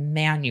like a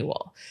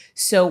manual.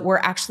 So we're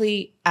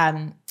actually,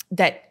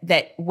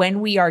 that when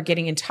we are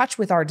getting in touch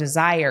with our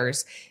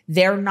desires,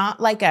 they're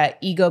not like a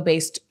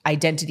ego-based,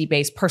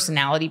 identity-based,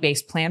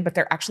 personality-based plan, but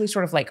they're actually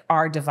sort of like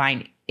our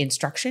divine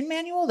instruction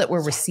manual that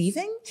we're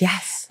receiving.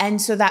 Yes.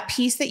 And so that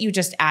piece that you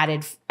just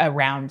added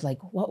around like,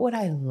 what would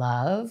I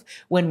love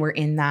when we're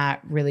in that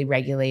really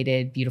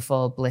regulated,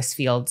 beautiful bliss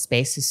field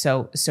space is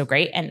so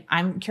great. And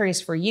I'm curious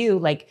for you,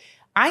 like,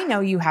 I know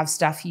you have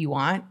stuff you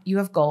want, you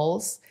have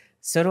goals,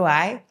 so do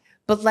I,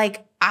 but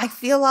like, I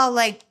feel all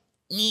like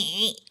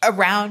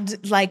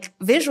around like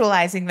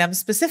visualizing them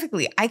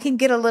specifically. I can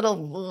get a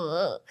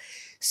little,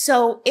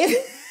 so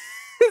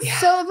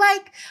so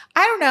like,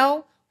 I don't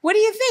know. What do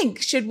you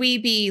think? Should we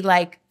be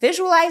like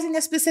visualizing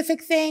a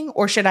specific thing,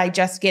 or should I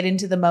just get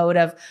into the mode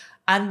of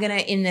I'm going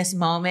to, in this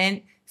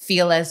moment,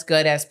 feel as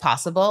good as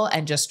possible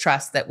and just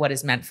trust that what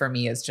is meant for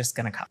me is just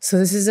going to come? So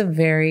this is a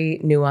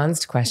very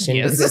nuanced question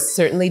because it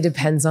certainly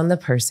depends on the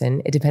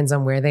person. It depends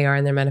on where they are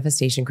in their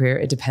manifestation career.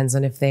 It depends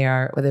on if they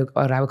are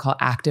what I would call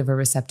active or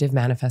receptive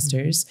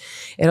manifestors.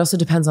 It also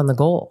depends on the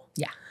goal.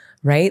 Yeah.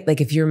 Right? Like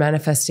if you're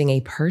manifesting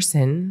a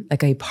person,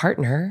 like a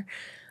partner,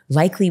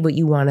 likely what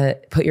you want to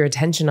put your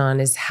attention on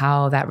is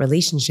how that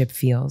relationship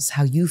feels,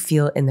 how you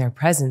feel in their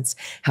presence,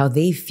 how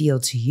they feel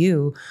to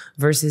you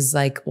versus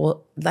like,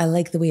 well, I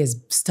like the way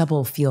his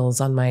stubble feels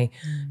on my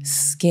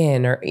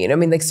skin, or, you know, I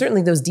mean, like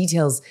certainly those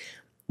details.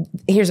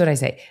 Here's what I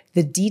say.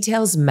 The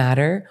details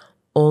matter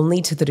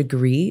only to the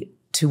degree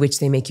to which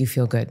they make you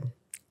feel good.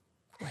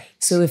 Right.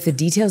 So if the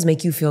details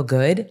make you feel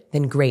good,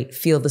 then great.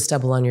 Feel the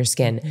stubble on your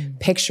skin.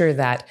 Picture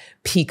that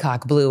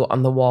peacock blue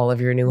on the wall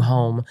of your new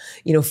home.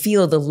 You know,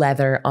 feel the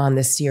leather on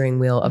the steering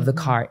wheel of the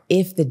car.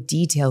 If the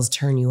details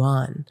turn you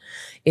on,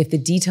 if the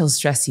details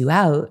stress you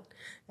out,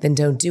 then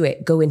don't do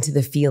it. Go into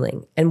the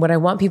feeling. And what I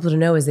want people to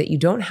know is that you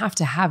don't have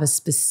to have a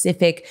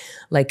specific,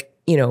 like,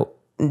 you know,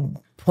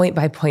 point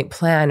by point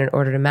plan in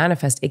order to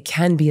manifest. It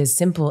can be as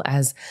simple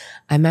as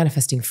I'm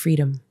manifesting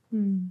freedom.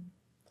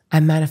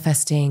 I'm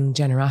manifesting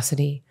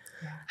generosity.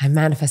 I'm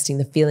manifesting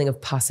the feeling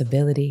of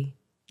possibility.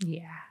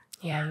 Yeah.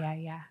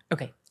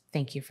 Okay.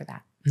 Thank you for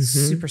that.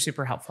 Super,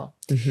 super helpful.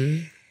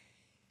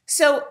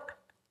 So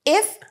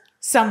if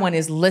someone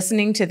is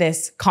listening to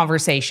this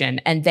conversation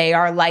and they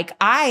are like,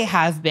 I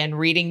have been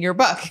reading your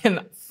book and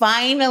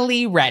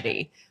finally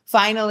ready,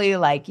 finally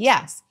like,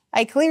 yes,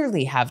 I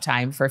clearly have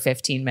time for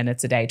 15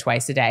 minutes a day,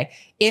 twice a day,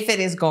 if it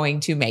is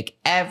going to make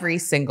every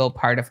single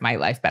part of my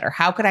life better.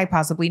 How could I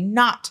possibly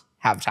not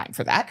have time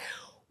for that?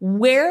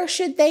 Where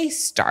should they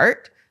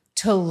start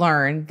to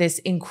learn this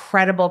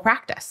incredible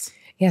practice?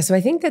 Yeah, so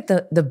I think that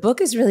the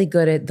book is really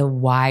good at the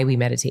why we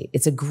meditate.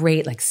 It's a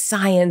great like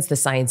science, the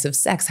science of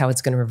sex, how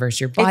it's going to reverse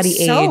your body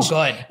age,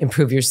 good.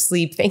 Improve your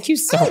sleep. Thank you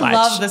so much. I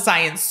love the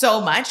science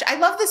so much. I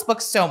love this book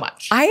so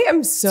much. I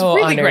am so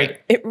it's really honored. Great.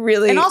 It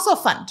really, and also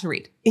fun to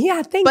read.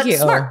 Yeah, thank you. But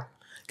smart.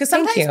 Because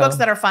sometimes books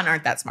that are fun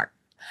aren't that smart.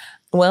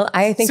 Well,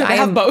 I think so I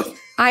have both.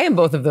 I am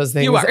both of those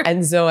things. You are.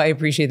 And so I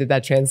appreciate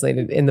that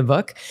translated in the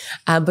book.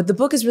 But the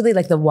book is really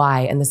like the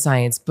why and the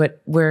science.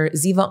 But where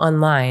Ziva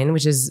Online,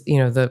 which is, you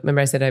know,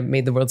 remember I said I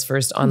made the world's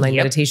first online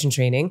meditation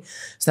training.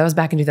 So that was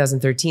back in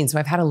 2013. So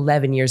I've had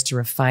 11 years to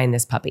refine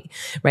this puppy,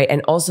 right?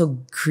 And also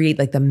create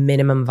like the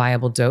minimum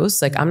viable dose.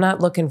 Like I'm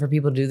not looking for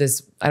people to do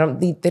this. They don't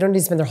need to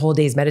spend their whole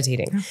days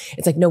meditating.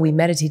 It's like, no, we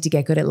meditate to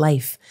get good at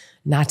life,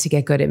 not to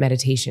get good at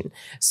meditation.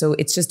 So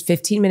it's just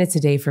 15 minutes a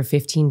day for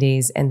 15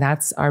 days. And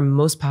that's our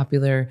most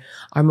popular,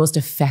 our most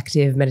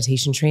effective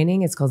meditation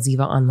training. It's called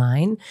Ziva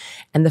Online.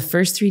 And the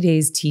first 3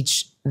 days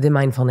teach the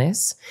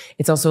mindfulness.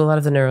 It's also a lot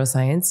of the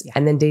neuroscience.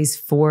 And then days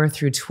 4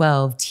 through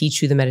 12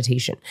 teach you the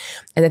meditation.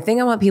 And the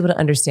thing I want people to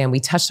understand, we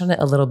touched on it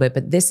a little bit,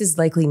 but this is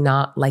likely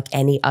not like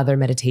any other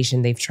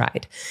meditation they've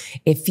tried.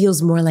 It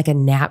feels more like a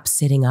nap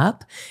sitting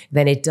up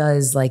than it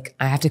does like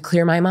I have to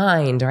clear my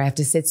mind or I have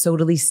to sit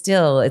totally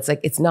still. It's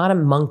like, it's not a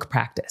monk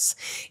practice.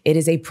 It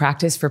is a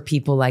practice for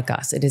people like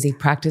us. It is a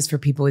practice for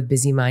people with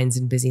busy minds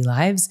and busy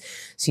lives.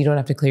 So you don't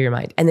have to clear your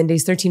mind. And then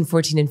days 13,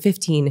 14, and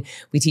 15,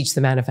 we teach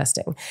the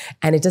manifesting.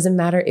 And it doesn't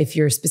matter if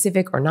you're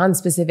specific or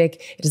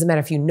non-specific. It doesn't matter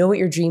if you know what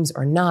your dreams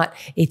or not.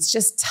 It's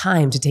just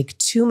time to take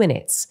 2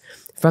 minutes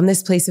from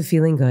this place of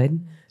feeling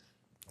good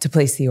to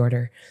place the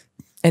order.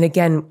 And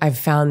again, I've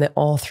found that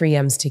all 3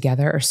 M's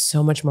together are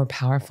so much more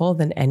powerful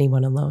than any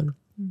one alone.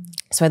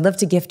 So I'd love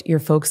to gift your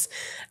folks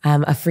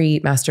a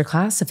free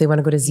masterclass. If they want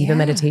to go to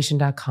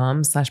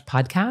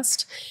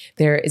zivameditation.com/podcast,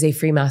 there is a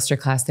free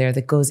masterclass there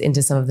that goes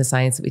into some of the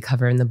science that we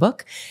cover in the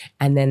book.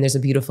 And then there's a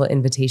beautiful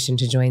invitation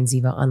to join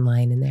Ziva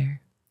Online in there.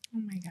 Oh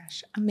my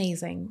gosh.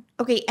 Amazing.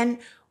 Okay. And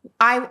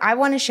I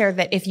want to share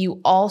that if you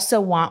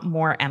also want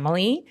more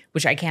Emily,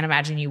 which I can't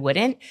imagine you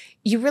wouldn't,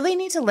 you really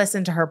need to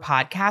listen to her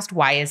podcast,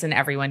 Why Isn't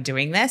Everyone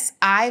Doing This?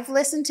 I've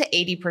listened to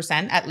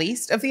 80% at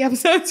least of the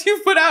episodes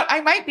you've put out.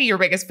 I might be your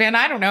biggest fan.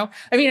 I don't know.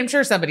 I mean, I'm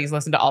sure somebody's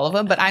listened to all of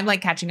them, but I'm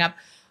like catching up.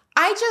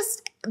 I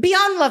just,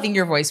 beyond loving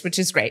your voice, which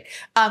is great,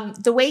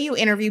 the way you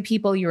interview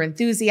people, your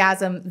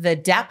enthusiasm, the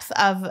depth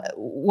of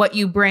what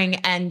you bring,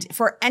 and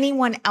for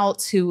anyone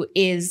else who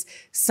is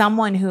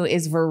someone who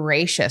is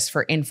voracious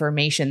for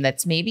information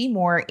that's maybe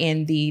more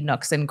in the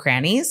nooks and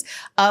crannies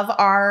of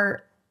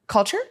our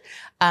culture.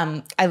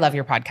 I love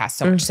your podcast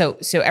so much.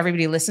 So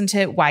everybody listen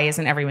to Why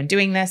Isn't Everyone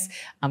Doing This,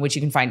 which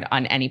you can find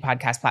on any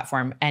podcast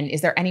platform. And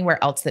is there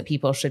anywhere else that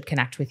people should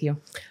connect with you?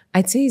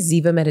 I'd say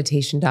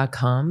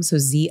zivameditation.com. So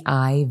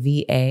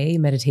ZIVA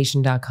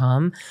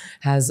meditation.com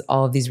has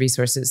all of these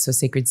resources. So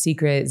Sacred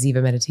Secret,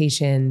 Ziva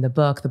Meditation, the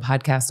book, the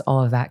podcast,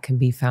 all of that can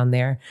be found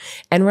there.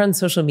 And we're on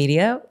social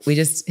media. We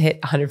just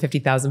hit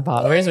 150,000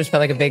 followers, which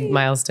felt like a big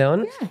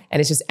milestone. Yeah. And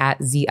it's just at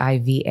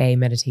ZIVA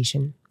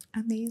Meditation.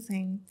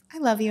 Amazing. I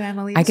love you,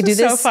 Emily. I could do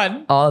this so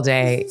fun. all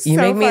day. You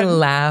so make me fun.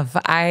 laugh.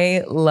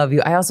 I love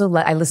you. I also,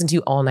 I listened to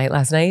you all night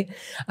last night.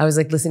 I was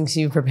like listening to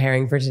you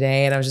preparing for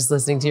today, and I was just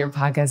listening to your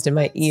podcast in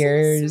my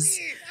ears.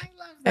 So I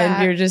love that.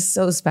 And you're just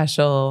so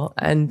special.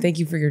 And thank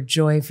you for your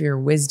joy, for your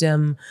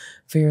wisdom,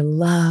 for your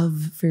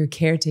love, for your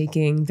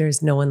caretaking.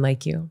 There's no one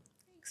like you.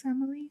 Thanks,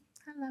 Emily.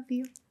 I love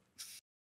you.